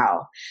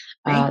McDowell.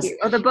 Thank you.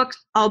 Oh, the book.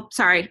 Oh,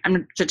 sorry.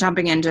 I'm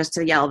jumping in just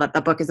to yell that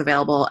the book is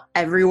available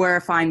everywhere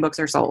fine books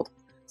are sold.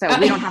 So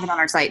we don't have it on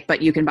our site,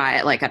 but you can buy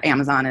it at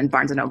Amazon and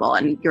Barnes & Noble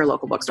and your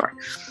local bookstore.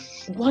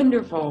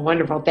 Wonderful.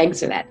 Wonderful.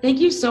 Thanks for that. Thank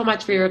you so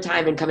much for your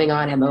time and coming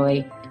on,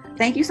 Emily.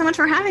 Thank you so much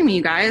for having me,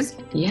 you guys.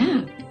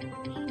 Yeah.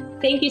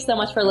 Thank you so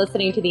much for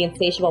listening to the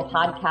Insatiable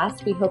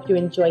podcast. We hope you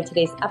enjoyed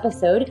today's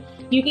episode.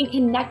 You can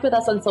connect with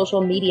us on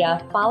social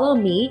media. Follow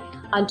me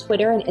on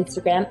Twitter and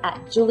Instagram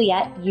at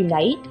Juliet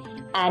Unite,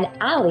 and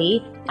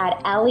Allie at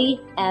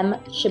Allie M.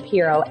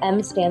 Shapiro.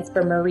 M stands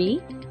for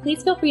Marie.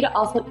 Please feel free to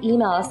also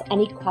email us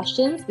any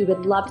questions. We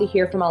would love to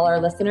hear from all our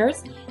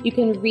listeners. You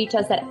can reach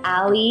us at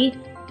Allie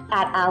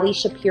at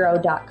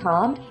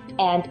allieshapiro.com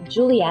and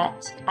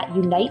Juliet at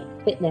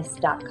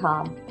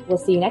unitefitness.com. We'll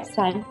see you next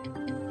time.